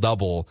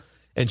triple-double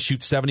and shoot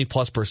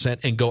 70+%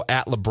 and go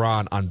at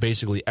LeBron on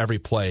basically every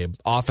play,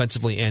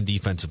 offensively and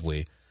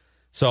defensively.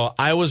 So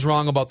I was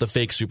wrong about the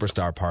fake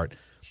superstar part.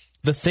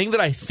 The thing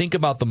that I think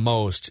about the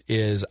most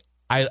is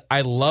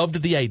I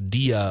loved the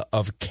idea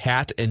of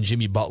Cat and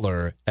Jimmy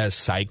Butler as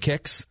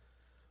sidekicks.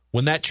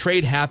 When that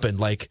trade happened,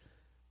 like,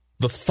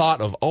 the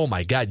thought of, oh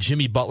my God,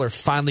 Jimmy Butler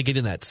finally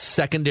getting that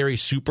secondary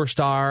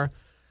superstar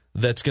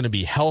that's going to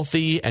be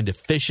healthy and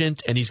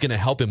efficient, and he's going to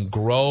help him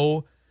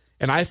grow.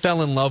 And I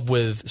fell in love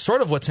with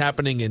sort of what's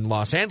happening in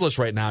Los Angeles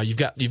right now. You've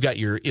got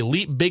your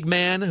elite big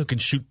man who can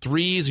shoot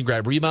threes and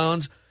grab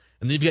rebounds,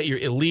 and then you've got your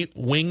elite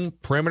wing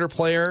perimeter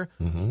player,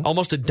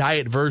 almost a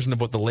diet version of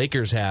what the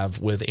Lakers have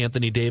with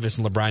Anthony Davis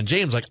and LeBron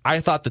James. Like,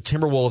 I thought the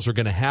Timberwolves were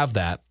going to have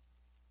that,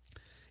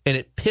 and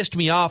it pissed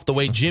me off the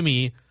way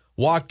Jimmy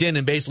walked in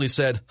and basically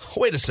said,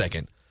 wait a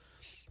second.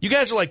 You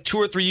guys are like 2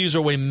 or 3 years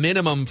away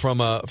minimum from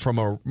a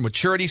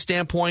maturity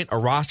standpoint, a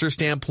roster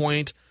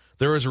standpoint.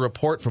 There was a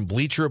report from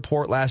Bleacher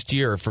Report last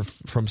year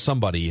from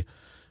somebody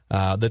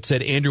that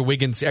said Andrew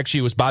Wiggins, actually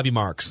it was Bobby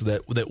Marks,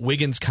 that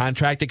Wiggins'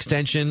 contract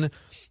extension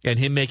and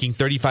him making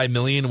 $35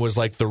 million was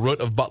like the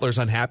root of Butler's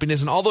unhappiness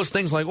and all those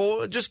things. Like,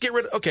 well, just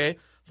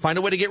find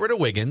a way to get rid of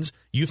Wiggins.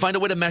 You find a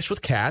way to mesh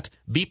with Cat.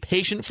 Be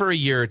patient for a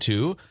year or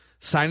two.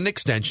 Sign an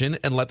extension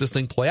and let this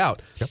thing play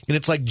out. Yep. And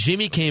it's like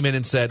Jimmy came in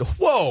and said,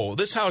 whoa,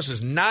 this house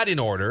is not in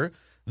order.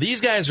 These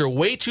guys are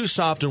way too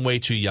soft and way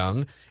too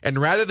young. And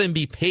rather than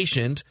be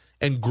patient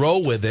and grow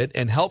with it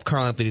and help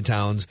Karl Anthony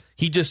Towns,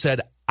 he just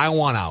said, I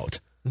want out.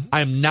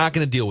 I'm not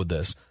going to deal with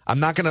this. I'm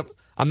not going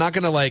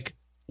to like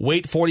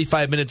wait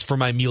 45 minutes for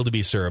my meal to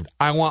be served.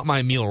 I want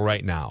my meal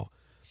right now.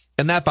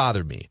 And that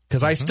bothered me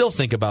because I still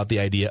think about the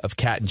idea of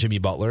Cat and Jimmy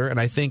Butler. And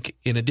I think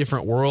in a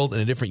different world,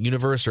 in a different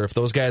universe, or if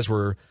those guys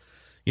were,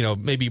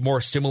 maybe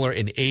more similar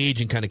in age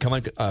and kind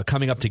of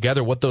coming up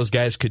together, what those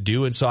guys could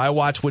do. And so I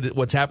watch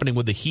what's happening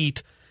with the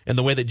Heat and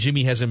the way that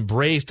Jimmy has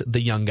embraced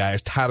the young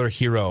guys, Tyler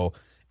Hero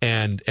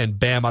and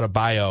Bam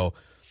Adebayo.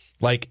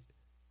 Like,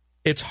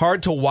 it's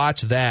hard to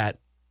watch that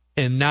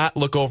and not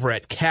look over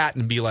at Cat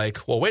and be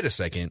like, well, wait a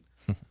second.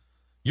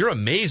 You're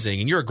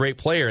amazing and you're a great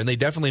player, and they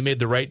definitely made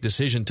the right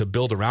decision to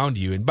build around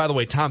you. And by the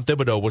way, Tom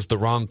Thibodeau was the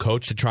wrong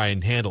coach to try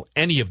and handle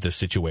any of this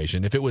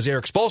situation. If it was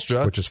Eric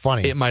Spoelstra, which is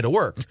funny, it might have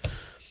worked.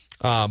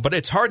 But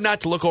it's hard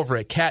not to look over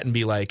at Cat and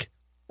be like,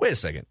 wait a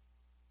second.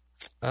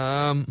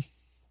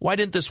 Why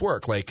didn't this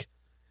work? Like,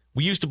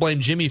 we used to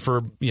blame Jimmy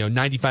for,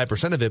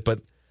 95% of it,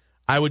 but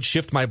I would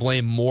shift my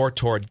blame more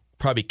toward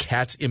probably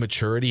Cat's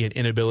immaturity and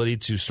inability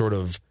to sort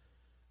of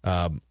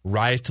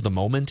rise to the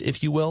moment,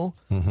 if you will.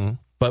 Mm-hmm.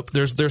 But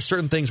there's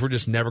certain things we're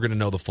just never going to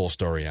know the full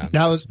story on.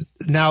 Now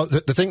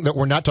the thing that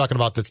we're not talking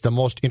about that's the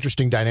most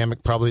interesting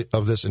dynamic probably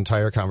of this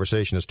entire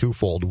conversation is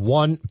twofold.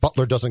 One,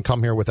 Butler doesn't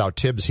come here without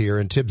Tibbs here,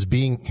 and Tibbs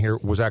being here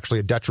was actually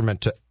a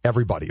detriment to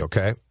everybody,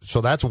 okay?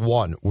 So that's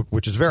one,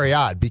 which is very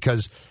odd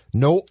because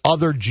no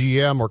other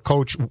GM or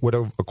coach would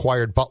have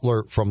acquired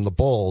Butler from the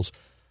Bulls.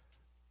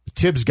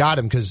 Tibbs got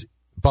him because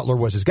Butler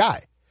was his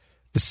guy.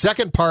 The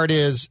second part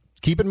is,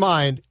 keep in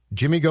mind,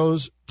 Jimmy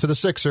goes to the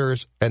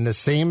Sixers, and the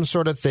same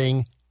sort of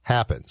thing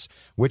happens,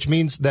 which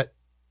means that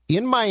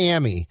in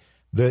Miami,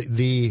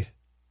 the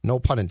no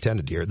pun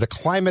intended here, the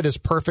climate is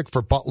perfect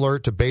for Butler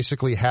to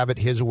basically have it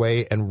his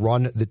way and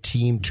run the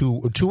team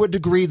to a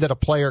degree that a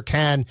player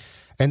can,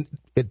 and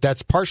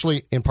that's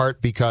partially in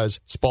part because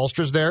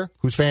Spoelstra's there,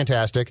 who's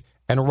fantastic,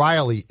 and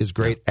Riley is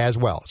great as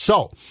well.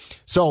 So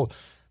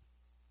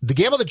the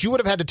gamble that you would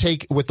have had to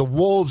take with the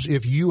Wolves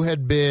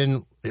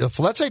if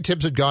let's say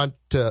Tibbs had gone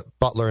to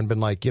Butler and been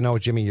like,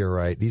 Jimmy, you're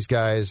right. These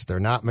guys, they're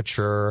not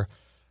mature.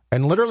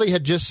 And literally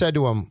had just said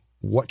to him,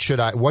 what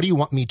do you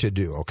want me to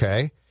do?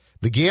 Okay.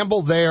 The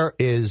gamble there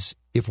is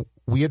if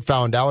we had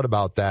found out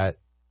about that,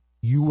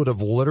 you would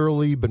have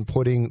literally been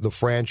putting the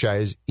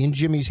franchise in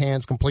Jimmy's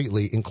hands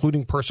completely,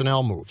 including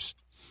personnel moves.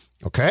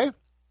 Okay.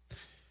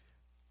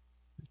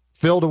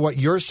 Phil, to what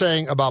you're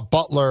saying about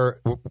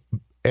Butler,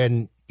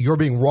 and you're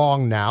being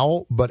wrong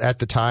now, but at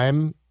the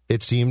time,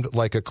 it seemed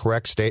like a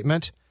correct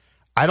statement.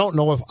 I don't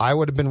know if I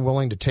would have been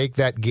willing to take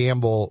that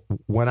gamble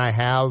when I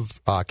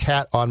have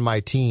Cat on my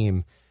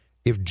team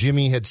if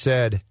Jimmy had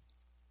said,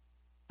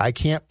 I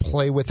can't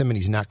play with him and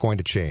he's not going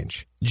to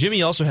change.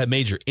 Jimmy also had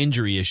major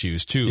injury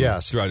issues, too,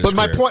 throughout his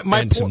but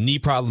career, some knee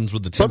problems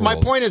with the Timberwolves. But my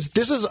point is,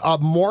 this is a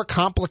more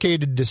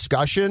complicated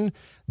discussion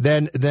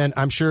than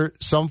I'm sure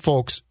some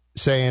folks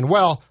saying,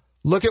 well,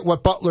 look at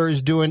what Butler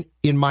is doing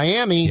in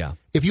Miami. Yeah.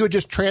 If you had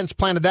just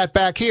transplanted that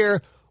back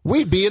here,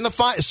 we'd be in the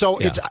fight. So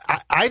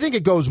I think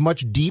it goes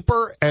much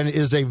deeper and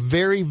is a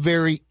very,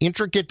 very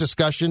intricate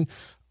discussion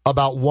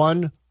about,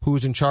 one,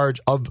 who's in charge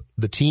of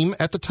the team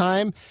at the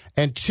time,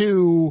 and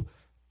two,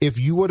 if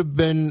you would have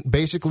been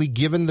basically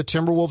given the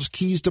Timberwolves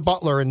keys to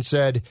Butler and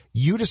said,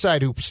 you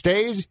decide who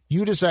stays,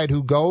 you decide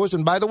who goes,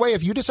 and by the way,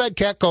 if you decide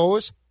Cat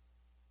goes,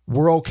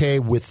 we're okay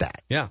with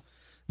that. Yeah.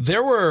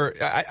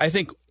 I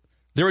think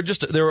there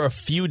were a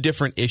few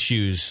different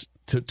issues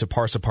to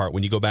parse apart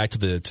when you go back to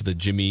the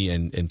Jimmy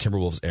and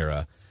Timberwolves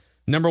era.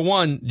 Number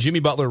one, Jimmy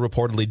Butler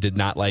reportedly did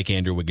not like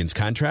Andrew Wiggins'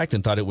 contract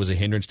and thought it was a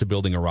hindrance to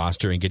building a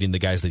roster and getting the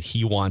guys that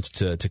he wants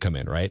to come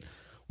in, right?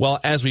 Well,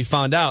 as we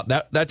found out,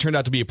 that turned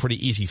out to be a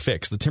pretty easy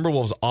fix. The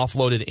Timberwolves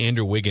offloaded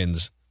Andrew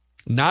Wiggins,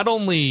 not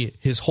only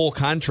his whole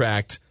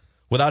contract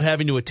without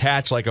having to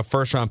attach like a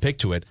first-round pick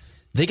to it,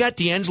 they got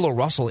D'Angelo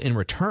Russell in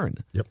return.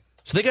 Yep.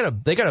 So they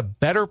got a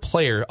better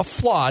player, a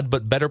flawed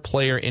but better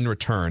player in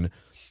return,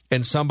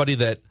 and somebody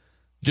that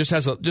just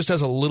has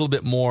a little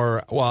bit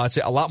more, well, I'd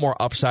say a lot more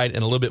upside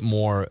and a little bit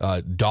more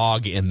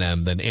dog in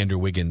them than Andrew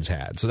Wiggins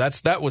had. So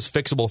that was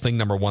fixable thing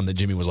number one that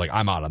Jimmy was like,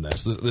 I'm out on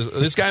this.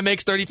 This guy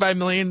makes $35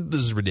 million. This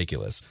is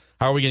ridiculous.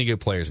 How are we going to get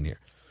players in here?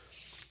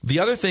 The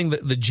other thing,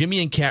 the Jimmy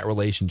and Cat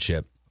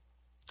relationship,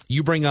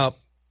 you bring up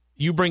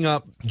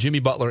Jimmy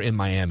Butler in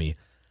Miami.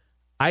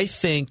 I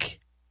think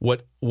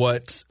what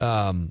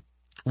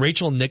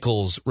Rachel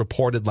Nichols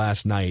reported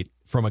last night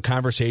from a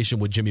conversation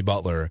with Jimmy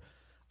Butler,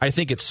 I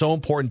think it's so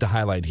important to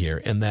highlight here,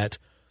 in that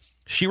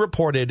she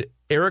reported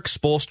Eric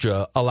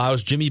Spoelstra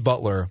allows Jimmy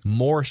Butler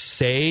more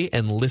say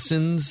and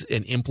listens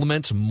and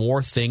implements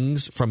more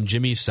things from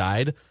Jimmy's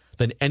side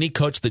than any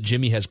coach that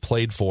Jimmy has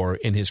played for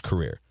in his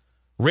career.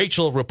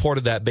 Rachel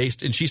reported that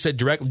and she said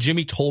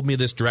Jimmy told me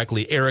this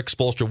directly, Eric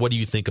Spoelstra, what do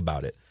you think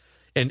about it?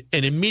 And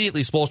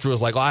immediately Spoelstra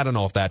was like, I don't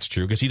know if that's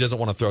true, because he doesn't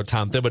want to throw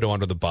Tom Thibodeau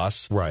under the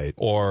bus, right,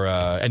 or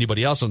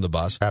anybody else under the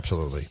bus.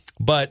 Absolutely.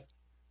 But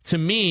to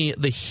me,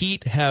 the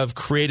Heat have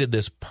created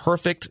this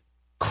perfect,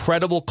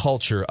 credible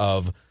culture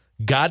of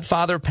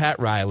Godfather Pat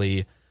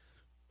Riley,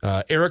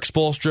 Eric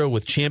Spoelstra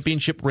with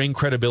championship ring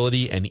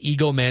credibility and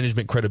ego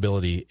management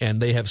credibility, and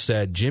they have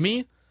said,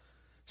 Jimmy,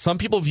 some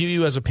people view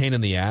you as a pain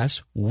in the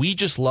ass. We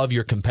just love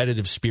your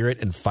competitive spirit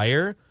and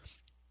fire.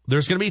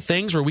 There's going to be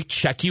things where we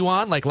check you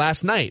on, like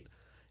last night.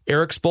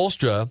 Eric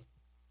Spoelstra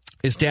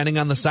is standing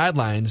on the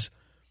sidelines,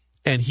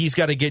 and he's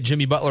got to get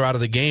Jimmy Butler out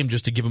of the game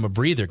just to give him a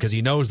breather, because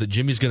he knows that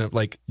Jimmy's going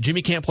to,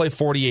 Jimmy can't play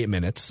 48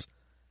 minutes.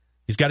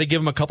 He's got to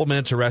give him a couple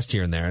minutes of rest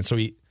here and there. And so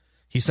he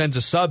sends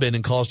a sub in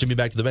and calls Jimmy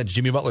back to the bench.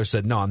 Jimmy Butler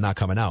said, no, I'm not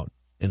coming out.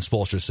 And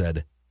Spoelstra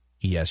said,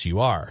 yes, you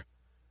are.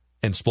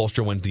 And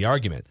Spoelstra wins the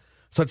argument.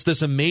 So it's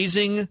this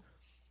amazing,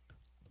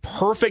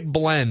 perfect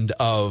blend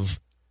of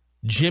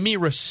Jimmy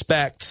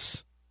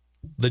respects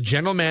the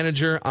general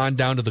manager on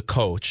down to the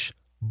coach,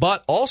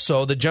 but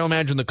also the general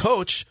manager and the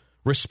coach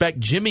respect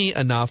Jimmy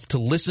enough to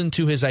listen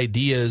to his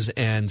ideas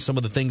and some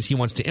of the things he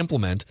wants to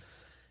implement.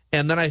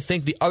 And then I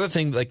think the other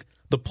thing, like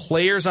the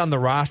players on the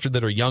roster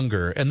that are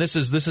younger, and this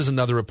is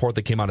another report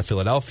that came out of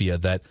Philadelphia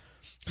that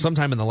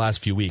sometime in the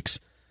last few weeks,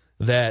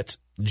 that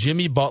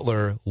Jimmy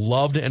Butler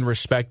loved and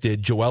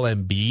respected Joel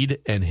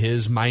Embiid and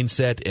his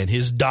mindset and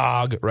his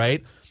dog,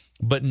 right?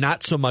 But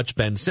not so much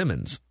Ben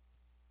Simmons.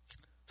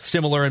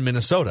 Similar in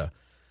Minnesota.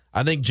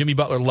 I think Jimmy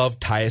Butler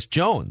loved Tyus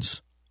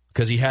Jones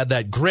because he had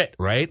that grit,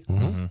 right?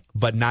 Mm-hmm.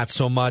 But not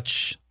so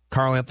much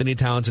Karl Anthony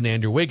Towns and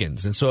Andrew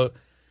Wiggins. And so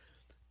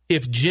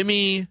if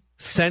Jimmy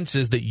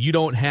senses that you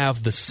don't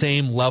have the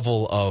same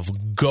level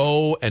of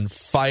go and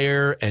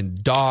fire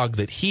and dog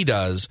that he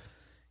does,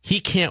 he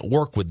can't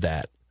work with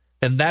that.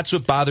 And that's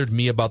what bothered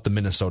me about the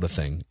Minnesota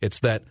thing. It's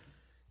that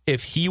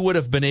if he would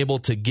have been able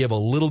to give a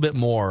little bit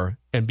more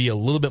and be a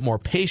little bit more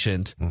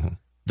patient,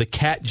 the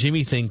Cat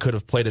Jimmy thing could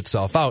have played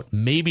itself out,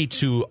 maybe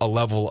to a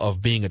level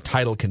of being a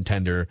title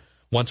contender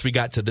once we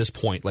got to this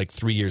point, like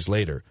 3 years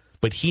later.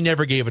 But he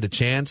never gave it a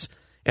chance.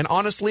 And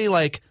honestly,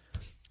 like,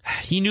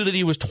 he knew that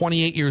he was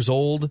 28 years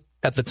old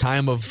at the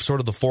time of sort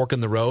of the fork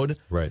in the road.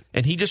 Right.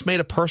 And he just made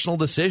a personal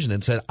decision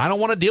and said, I don't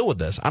want to deal with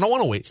this. I don't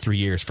want to wait 3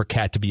 years for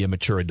Cat to be a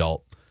mature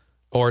adult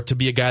or to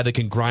be a guy that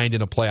can grind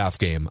in a playoff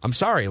game. I'm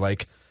sorry.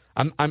 Like,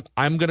 I'm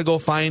going to go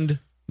find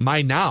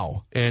my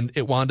now. And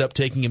it wound up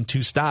taking him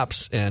 2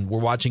 stops, and we're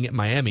watching it in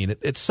Miami. And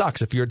it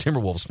sucks if you're a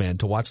Timberwolves fan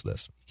to watch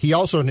this. He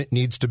also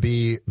needs to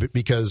be,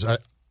 because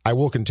I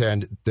will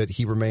contend that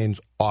he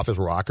remains off his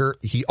rocker.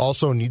 He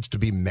also needs to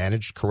be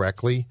managed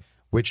correctly,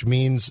 which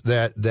means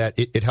that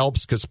it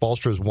helps because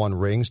Spoelstra's won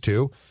rings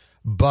too.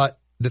 But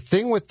the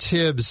thing with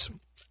Tibbs,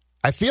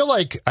 I feel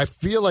like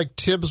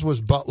Tibbs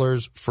was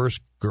Butler's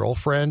first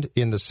girlfriend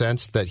in the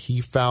sense that he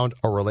found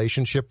a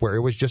relationship where it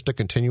was just a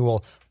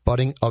continual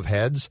butting of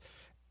heads.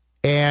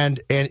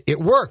 And it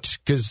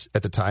worked because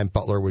at the time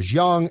Butler was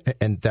young,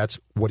 and that's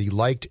what he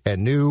liked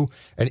and knew.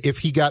 And if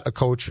he got a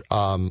coach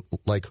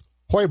like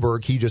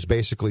Hoiberg, he just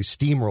basically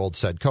steamrolled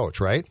said coach,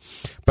 right?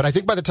 But I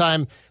think by the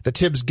time that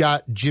Tibbs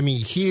got Jimmy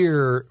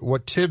here,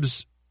 what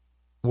Tibbs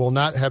will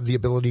not have the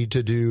ability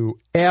to do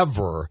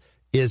ever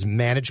is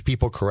manage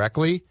people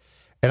correctly.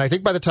 And I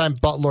think by the time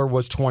Butler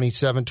was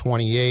 27,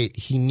 28,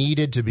 he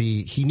needed to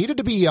be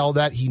yelled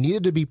at, he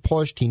needed to be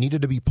pushed, he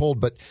needed to be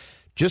pulled. But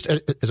just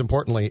as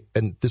importantly,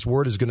 and this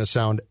word is going to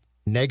sound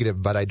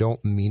negative, but I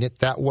don't mean it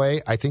that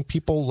way, I think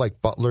people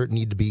like Butler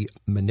need to be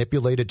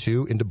manipulated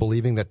too into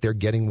believing that they're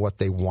getting what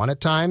they want at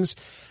times.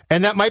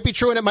 And that might be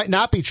true and it might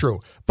not be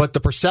true, but the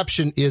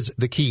perception is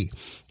the key.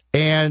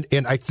 And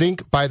I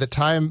think by the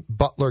time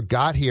Butler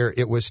got here,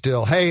 it was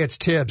still, hey, it's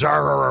Tibbs,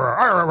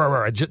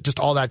 just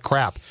all that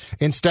crap.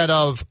 Instead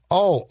of,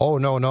 oh,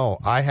 no,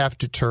 I have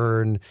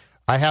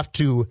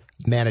to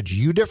manage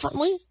you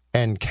differently,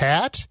 and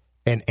Cat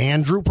and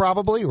Andrew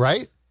probably,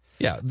 right?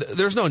 Yeah,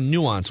 there's no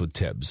nuance with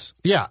Tibbs.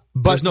 Yeah,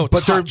 but there's no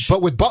touch.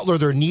 But with Butler,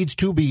 there needs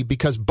to be,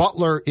 because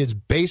Butler is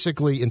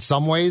basically, in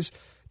some ways,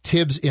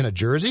 Tibbs in a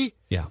jersey.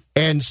 Yeah.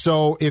 And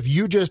so if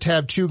you just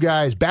have 2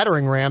 guys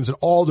battering rams and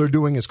all they're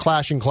doing is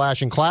clashing,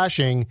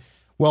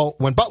 well,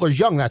 when Butler's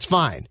young, that's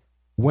fine.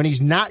 When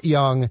he's not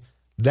young,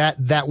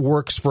 that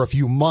works for a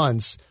few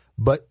months,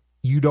 but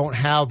you don't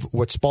have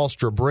what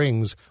Spoelstra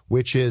brings,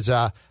 which is,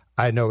 I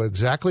know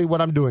exactly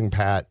what I'm doing,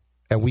 Pat,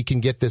 and we can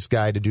get this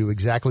guy to do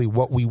exactly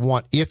what we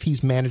want if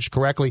he's managed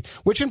correctly,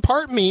 which in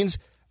part means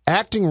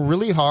acting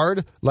really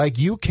hard, like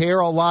you care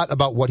a lot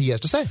about what he has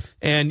to say.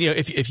 And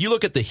if you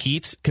look at the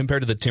Heat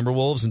compared to the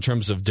Timberwolves in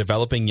terms of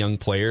developing young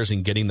players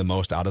and getting the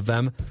most out of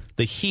them,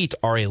 the Heat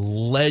are a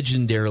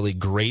legendarily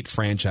great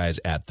franchise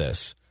at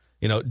this.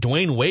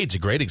 Dwayne Wade's a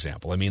great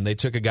example. I mean, they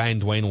took a guy in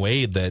Dwayne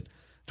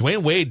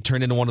Wade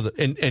turned into one of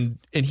the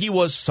and he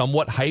was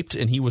somewhat hyped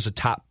and he was a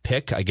top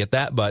pick. I get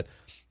that, but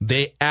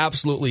they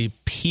absolutely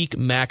peak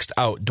maxed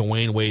out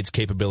Dwayne Wade's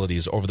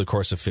capabilities over the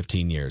course of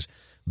 15 years.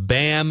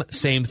 Bam,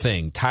 same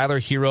thing. Tyler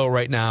Hero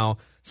right now,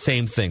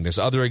 same thing. There's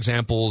other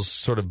examples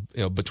sort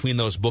of between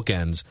those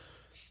bookends.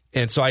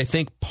 And so I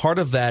think part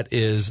of that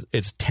is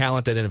it's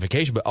talent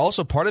identification, but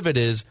also part of it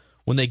is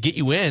when they get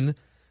you in,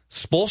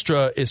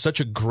 Spoelstra is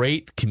such a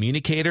great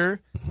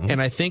communicator. Mm-hmm.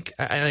 And I think,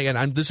 and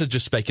again, this is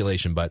just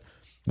speculation, but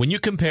when you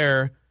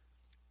compare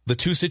the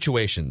 2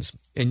 situations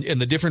and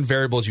the different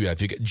variables you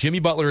have, you get Jimmy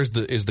Butler is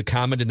the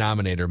common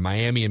denominator,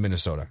 Miami and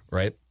Minnesota,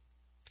 right?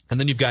 And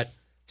then you've got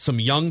some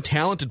young,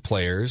 talented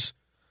players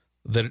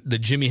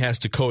that Jimmy has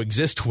to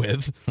coexist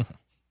with.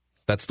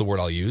 That's the word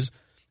I'll use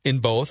in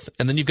both.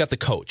 And then you've got the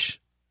coach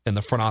and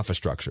the front office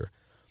structure.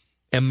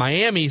 And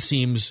Miami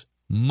seems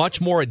much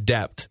more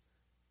adept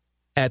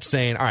at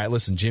saying, all right,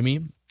 listen,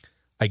 Jimmy,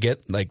 I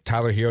get like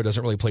Tyler Hero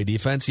doesn't really play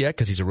defense yet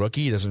because he's a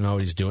rookie. He doesn't know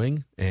what he's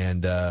doing.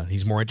 And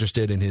he's more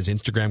interested in his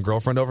Instagram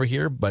girlfriend over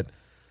here. But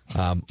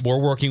we're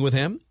working with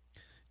him.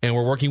 And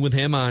we're working with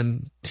him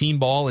on team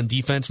ball and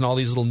defense and all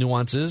these little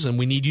nuances. And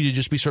we need you to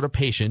just be sort of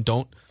patient.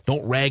 Don't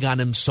rag on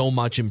him so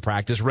much in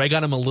practice. Rag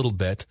on him a little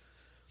bit.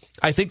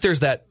 I think there's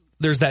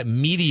that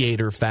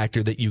mediator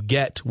factor that you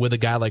get with a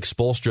guy like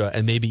Spoelstra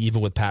and maybe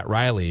even with Pat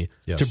Riley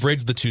to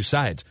bridge the 2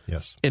 sides.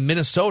 Yes. In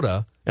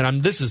Minnesota,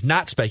 and this is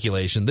not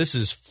speculation, this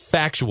is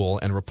factual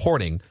and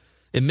reporting.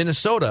 In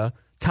Minnesota,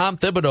 Tom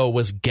Thibodeau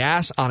was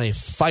gas on a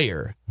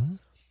fire. Mm-hmm.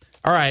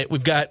 All right,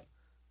 we've got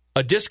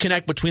a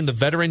disconnect between the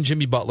veteran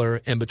Jimmy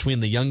Butler and between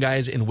the young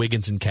guys in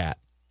Wiggins and Cat.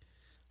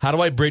 How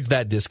do I bridge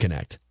that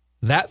disconnect?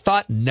 That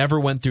thought never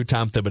went through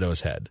Tom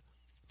Thibodeau's head.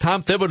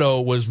 Tom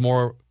Thibodeau was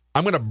more,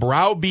 I'm going to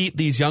browbeat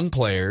these young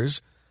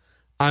players.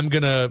 I'm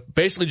going to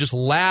basically just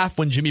laugh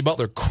when Jimmy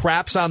Butler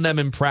craps on them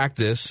in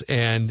practice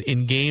and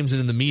in games and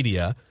in the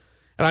media.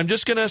 And I'm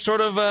just going to sort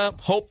of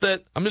hope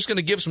that I'm just going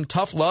to give some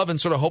tough love and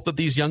sort of hope that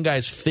these young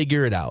guys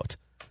figure it out.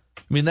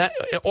 I mean, that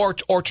or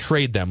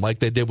trade them like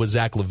they did with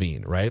Zach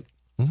LaVine, right?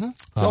 Mm-hmm.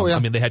 I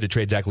mean, they had to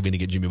trade Zach LaVine to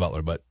get Jimmy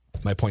Butler, but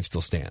my point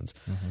still stands.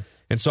 Mm-hmm.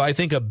 And so I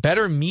think a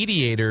better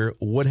mediator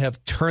would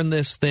have turned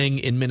this thing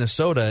in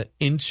Minnesota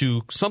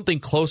into something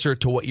closer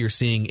to what you're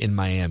seeing in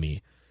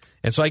Miami.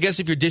 And so I guess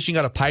if you're dishing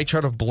out a pie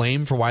chart of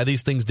blame for why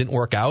these things didn't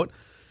work out,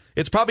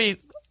 it's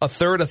probably a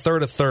third.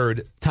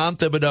 Tom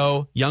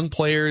Thibodeau, young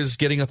players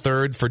getting a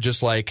third for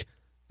just like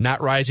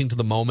not rising to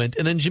the moment.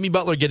 And then Jimmy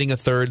Butler getting a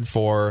third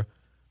for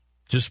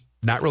just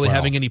not really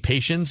having any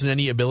patience and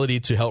any ability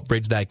to help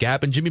bridge that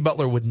gap. And Jimmy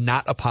Butler would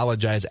not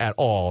apologize at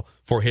all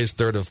for his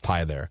third of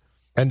pie there.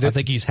 And I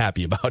think he's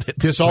happy about it.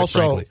 This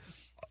also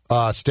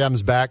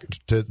stems back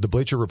to the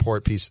Bleacher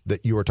Report piece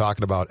that you were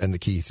talking about, and the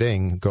key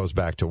thing goes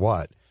back to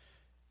what?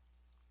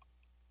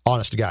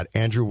 Honest to God,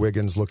 Andrew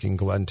Wiggins looking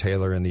Glenn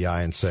Taylor in the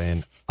eye and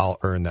saying, I'll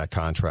earn that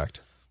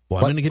contract. Well,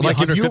 I'm going to give you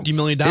 $150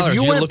 million.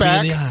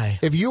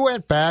 If you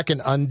went back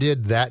and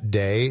undid that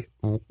day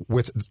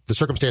with the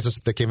circumstances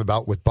that came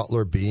about with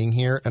Butler being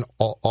here and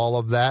all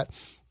of that,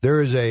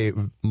 there is a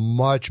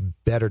much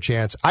better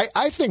chance.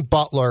 I think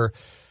Butler's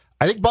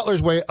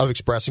way of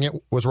expressing it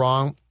was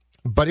wrong,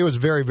 but it was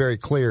very, very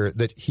clear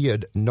that he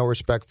had no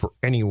respect for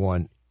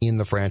anyone in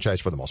the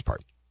franchise for the most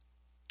part.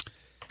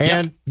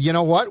 And you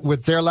know what?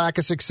 With their lack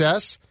of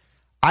success,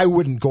 I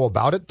wouldn't go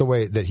about it the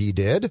way that he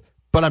did,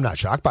 but I'm not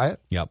shocked by it.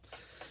 Yep.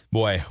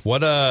 Boy,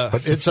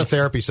 but it's a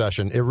therapy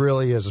session. It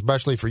really is,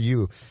 especially for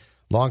you,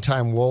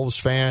 longtime Wolves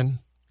fan.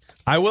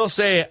 I will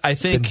say, I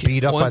think been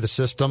beat up by the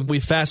system. We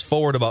fast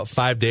forward about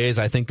 5 days.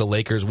 I think the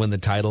Lakers win the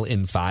title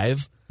in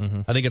 5.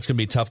 Mm-hmm. I think it's going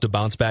to be tough to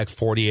bounce back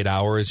 48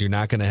 hours. You're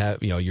not going to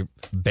have, your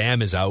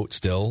Bam is out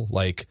still.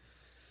 Like,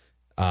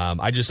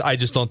 I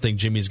just don't think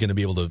Jimmy's going to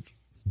be able to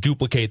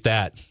duplicate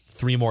that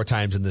 3 more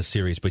times in this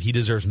series, but he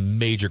deserves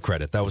major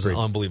credit. That was an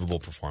unbelievable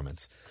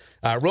performance.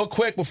 Real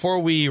quick before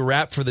we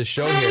wrap for the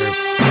show here.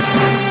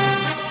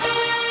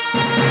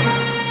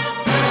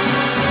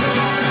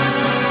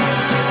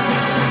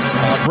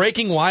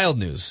 Breaking wild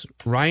news.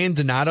 Ryan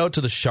Donato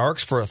to the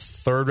Sharks for a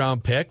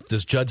 3rd-round pick.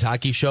 Does Judd's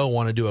Hockey Show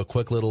want to do a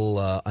quick little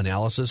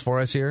analysis for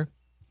us here?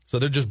 So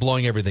they're just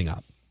blowing everything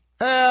up.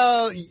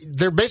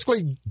 They're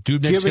basically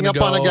giving up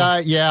on a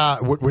guy,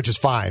 which is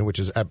fine, which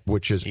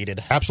is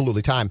needed.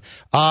 Absolutely time.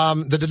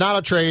 The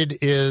Donato trade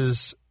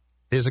is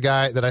a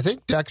guy that I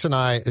think Dex and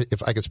I,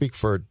 if I could speak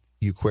for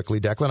you quickly,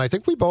 Declan, I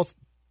think we both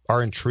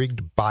are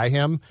intrigued by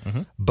him,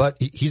 but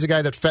he's a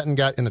guy that Fenton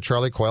got in the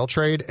Charlie Coyle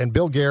trade, and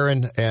Bill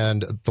Guerin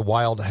and the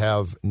Wild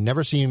have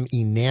never seemed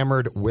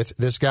enamored with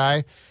this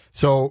guy.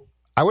 So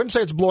I wouldn't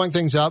say it's blowing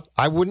things up.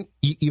 I wouldn't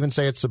even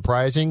say it's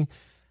surprising.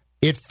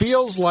 It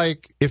feels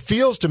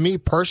to me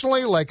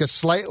personally like a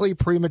slightly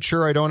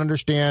premature. I don't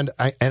understand.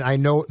 I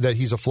know that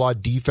he's a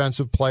flawed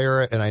defensive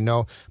player,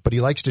 but he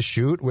likes to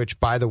shoot, which,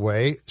 by the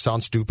way,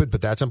 sounds stupid,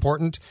 but that's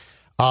important.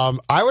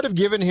 I would have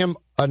given him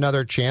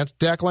another chance,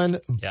 Declan.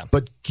 Yeah.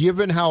 But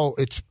given how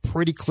it's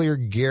pretty clear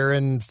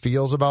Guerin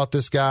feels about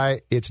this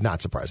guy, it's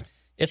not surprising.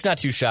 It's not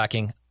too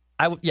shocking.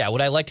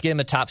 Would I like to give him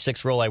a top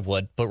 6 role? I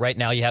would. But right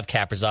now you have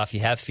Kaprizov,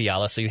 you have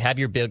Fiala, so you have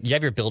your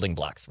building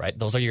blocks, right?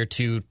 Those are your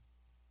 2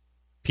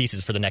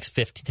 pieces for the next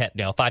 5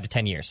 to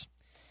 10 years.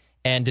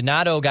 And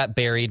Donato got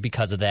buried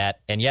because of that.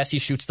 And yes, he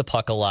shoots the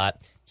puck a lot.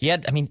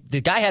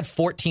 The guy had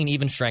 14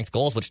 even strength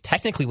goals, which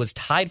technically was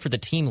tied for the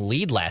team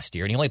lead last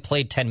year, and he only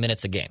played 10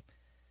 minutes a game.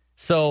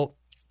 So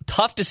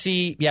tough to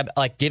see,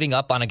 giving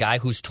up on a guy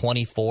who's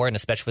 24, and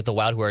especially with the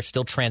Wild, who are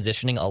still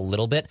transitioning a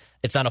little bit.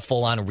 It's not a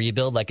full-on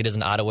rebuild like it is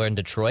in Ottawa and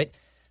Detroit.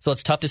 So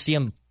it's tough to see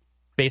him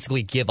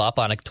basically give up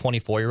on a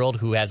 24-year-old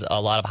who has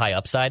a lot of high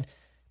upside.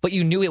 But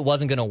you knew it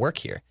wasn't going to work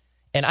here.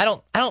 And I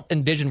don't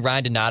envision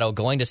Ryan Donato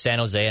going to San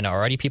Jose, and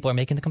already people are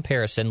making the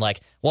comparison now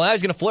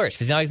he's going to flourish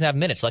because now he's going to have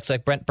minutes.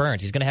 Like Brent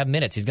Burns, he's going to have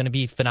minutes. He's going to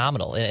be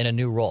phenomenal in a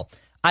new role.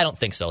 I don't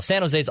think so.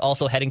 San Jose is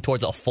also heading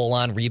towards a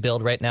full-on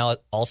rebuild right now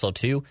also,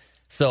 too.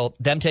 So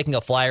them taking a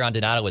flyer on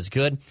Donato is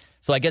good.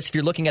 So I guess if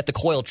you're looking at the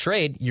Coyle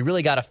trade, you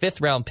really got a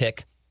 5th-round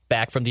pick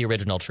back from the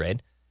original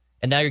trade.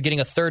 And now you're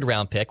getting a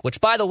 3rd-round pick, which,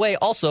 by the way,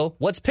 also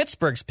was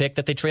Pittsburgh's pick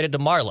that they traded to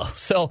Marlowe.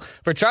 So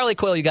for Charlie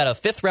Coyle, you got a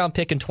 5th-round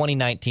pick in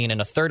 2019 and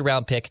a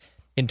 3rd-round pick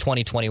in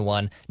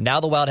 2021. Now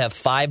the Wild have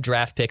 5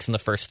 draft picks in the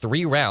first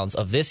 3 rounds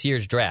of this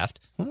year's draft,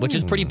 which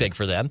is pretty big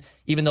for them.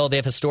 Even though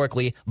they've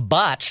historically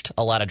botched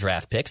a lot of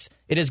draft picks,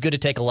 it is good to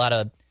take a lot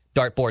of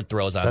dartboard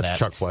throws on that. That's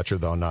Chuck Fletcher,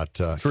 though, not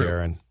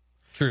Guerin.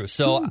 True.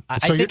 So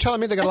you're telling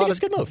me they got a lot of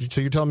good move.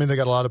 So you're telling me they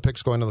got a lot of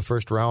picks going to the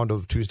first round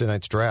of Tuesday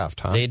night's draft,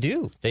 huh? They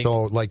do.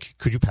 So,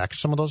 could you package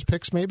some of those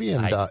picks maybe,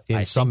 and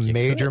in some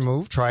major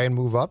move, try and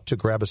move up to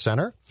grab a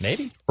center,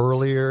 maybe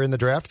earlier in the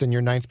draft than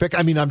your 9th pick?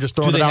 I mean, I'm just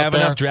throwing it out there. Do they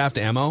have enough draft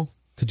ammo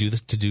to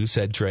do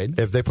said trade?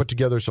 If they put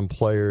together some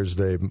players,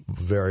 they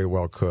very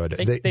well could.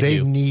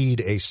 They need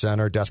a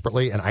center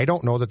desperately, and I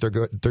don't know that they're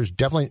good. There's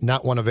definitely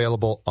not one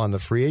available on the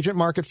free agent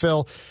market,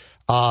 Phil.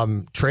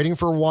 Trading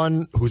for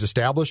one who's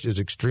established is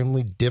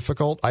extremely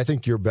difficult. I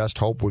think your best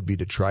hope would be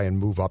to try and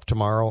move up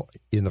tomorrow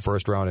in the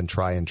first round and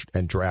try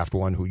and draft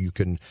one who you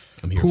can.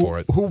 I'm here for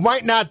it. Who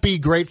might not be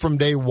great from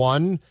day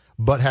one,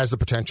 but has the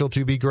potential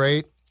to be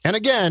great. And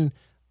again,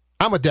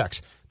 I'm with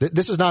Dex.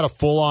 This is not a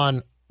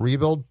full-on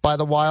rebuild by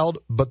the Wild,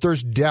 but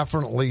there's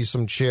definitely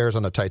some chairs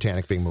on the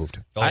Titanic being moved.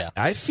 Oh, yeah.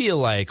 I feel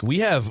like we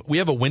have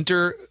a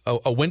winter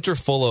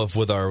full of,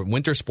 with our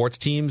winter sports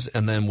teams,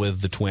 and then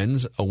with the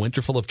Twins, a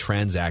winter full of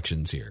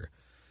transactions here.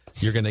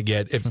 You're going to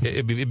get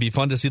it'd be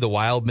fun to see the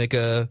Wild make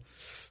a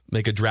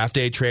draft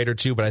day trade or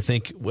two, but I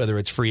think whether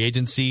it's free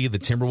agency, the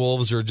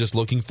Timberwolves are just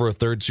looking for a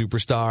third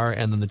superstar,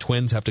 and then the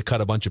Twins have to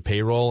cut a bunch of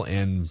payroll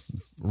and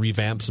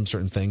revamp some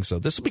certain things. So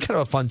this will be kind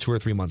of a fun 2 or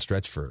 3 month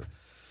stretch for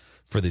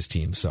this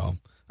team. So.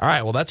 All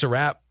right, well, that's a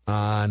wrap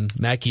on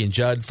Mackey and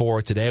Judd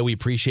for today. We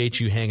appreciate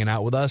you hanging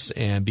out with us,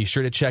 and be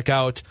sure to check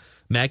out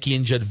Mackey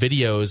and Judd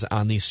videos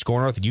on the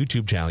Score North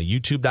YouTube channel,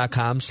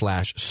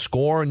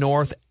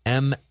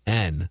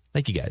 youtube.com/ScoreNorthMN.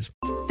 Thank you, guys.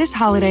 This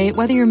holiday,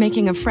 whether you're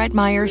making a Fred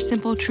Meyer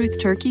Simple Truth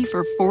Turkey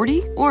for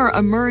 40 or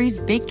a Murray's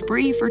Baked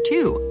Brie for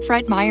 2,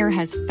 Fred Meyer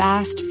has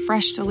fast,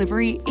 fresh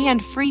delivery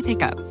and free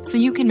pickup, so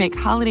you can make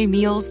holiday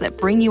meals that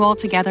bring you all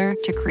together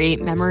to create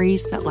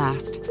memories that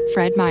last.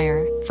 Fred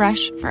Meyer,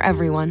 fresh for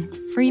everyone.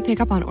 Free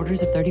pickup on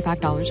orders of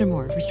 $35 or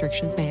more.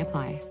 Restrictions may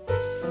apply.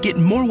 Get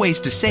more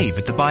ways to save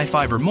at the Buy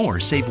 5 or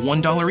More Save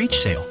 $1 each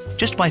sale.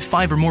 Just buy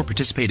 5 or more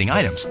participating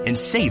items and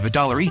save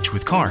 $1 each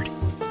with card.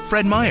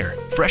 Fred Meyer,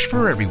 fresh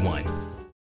for everyone.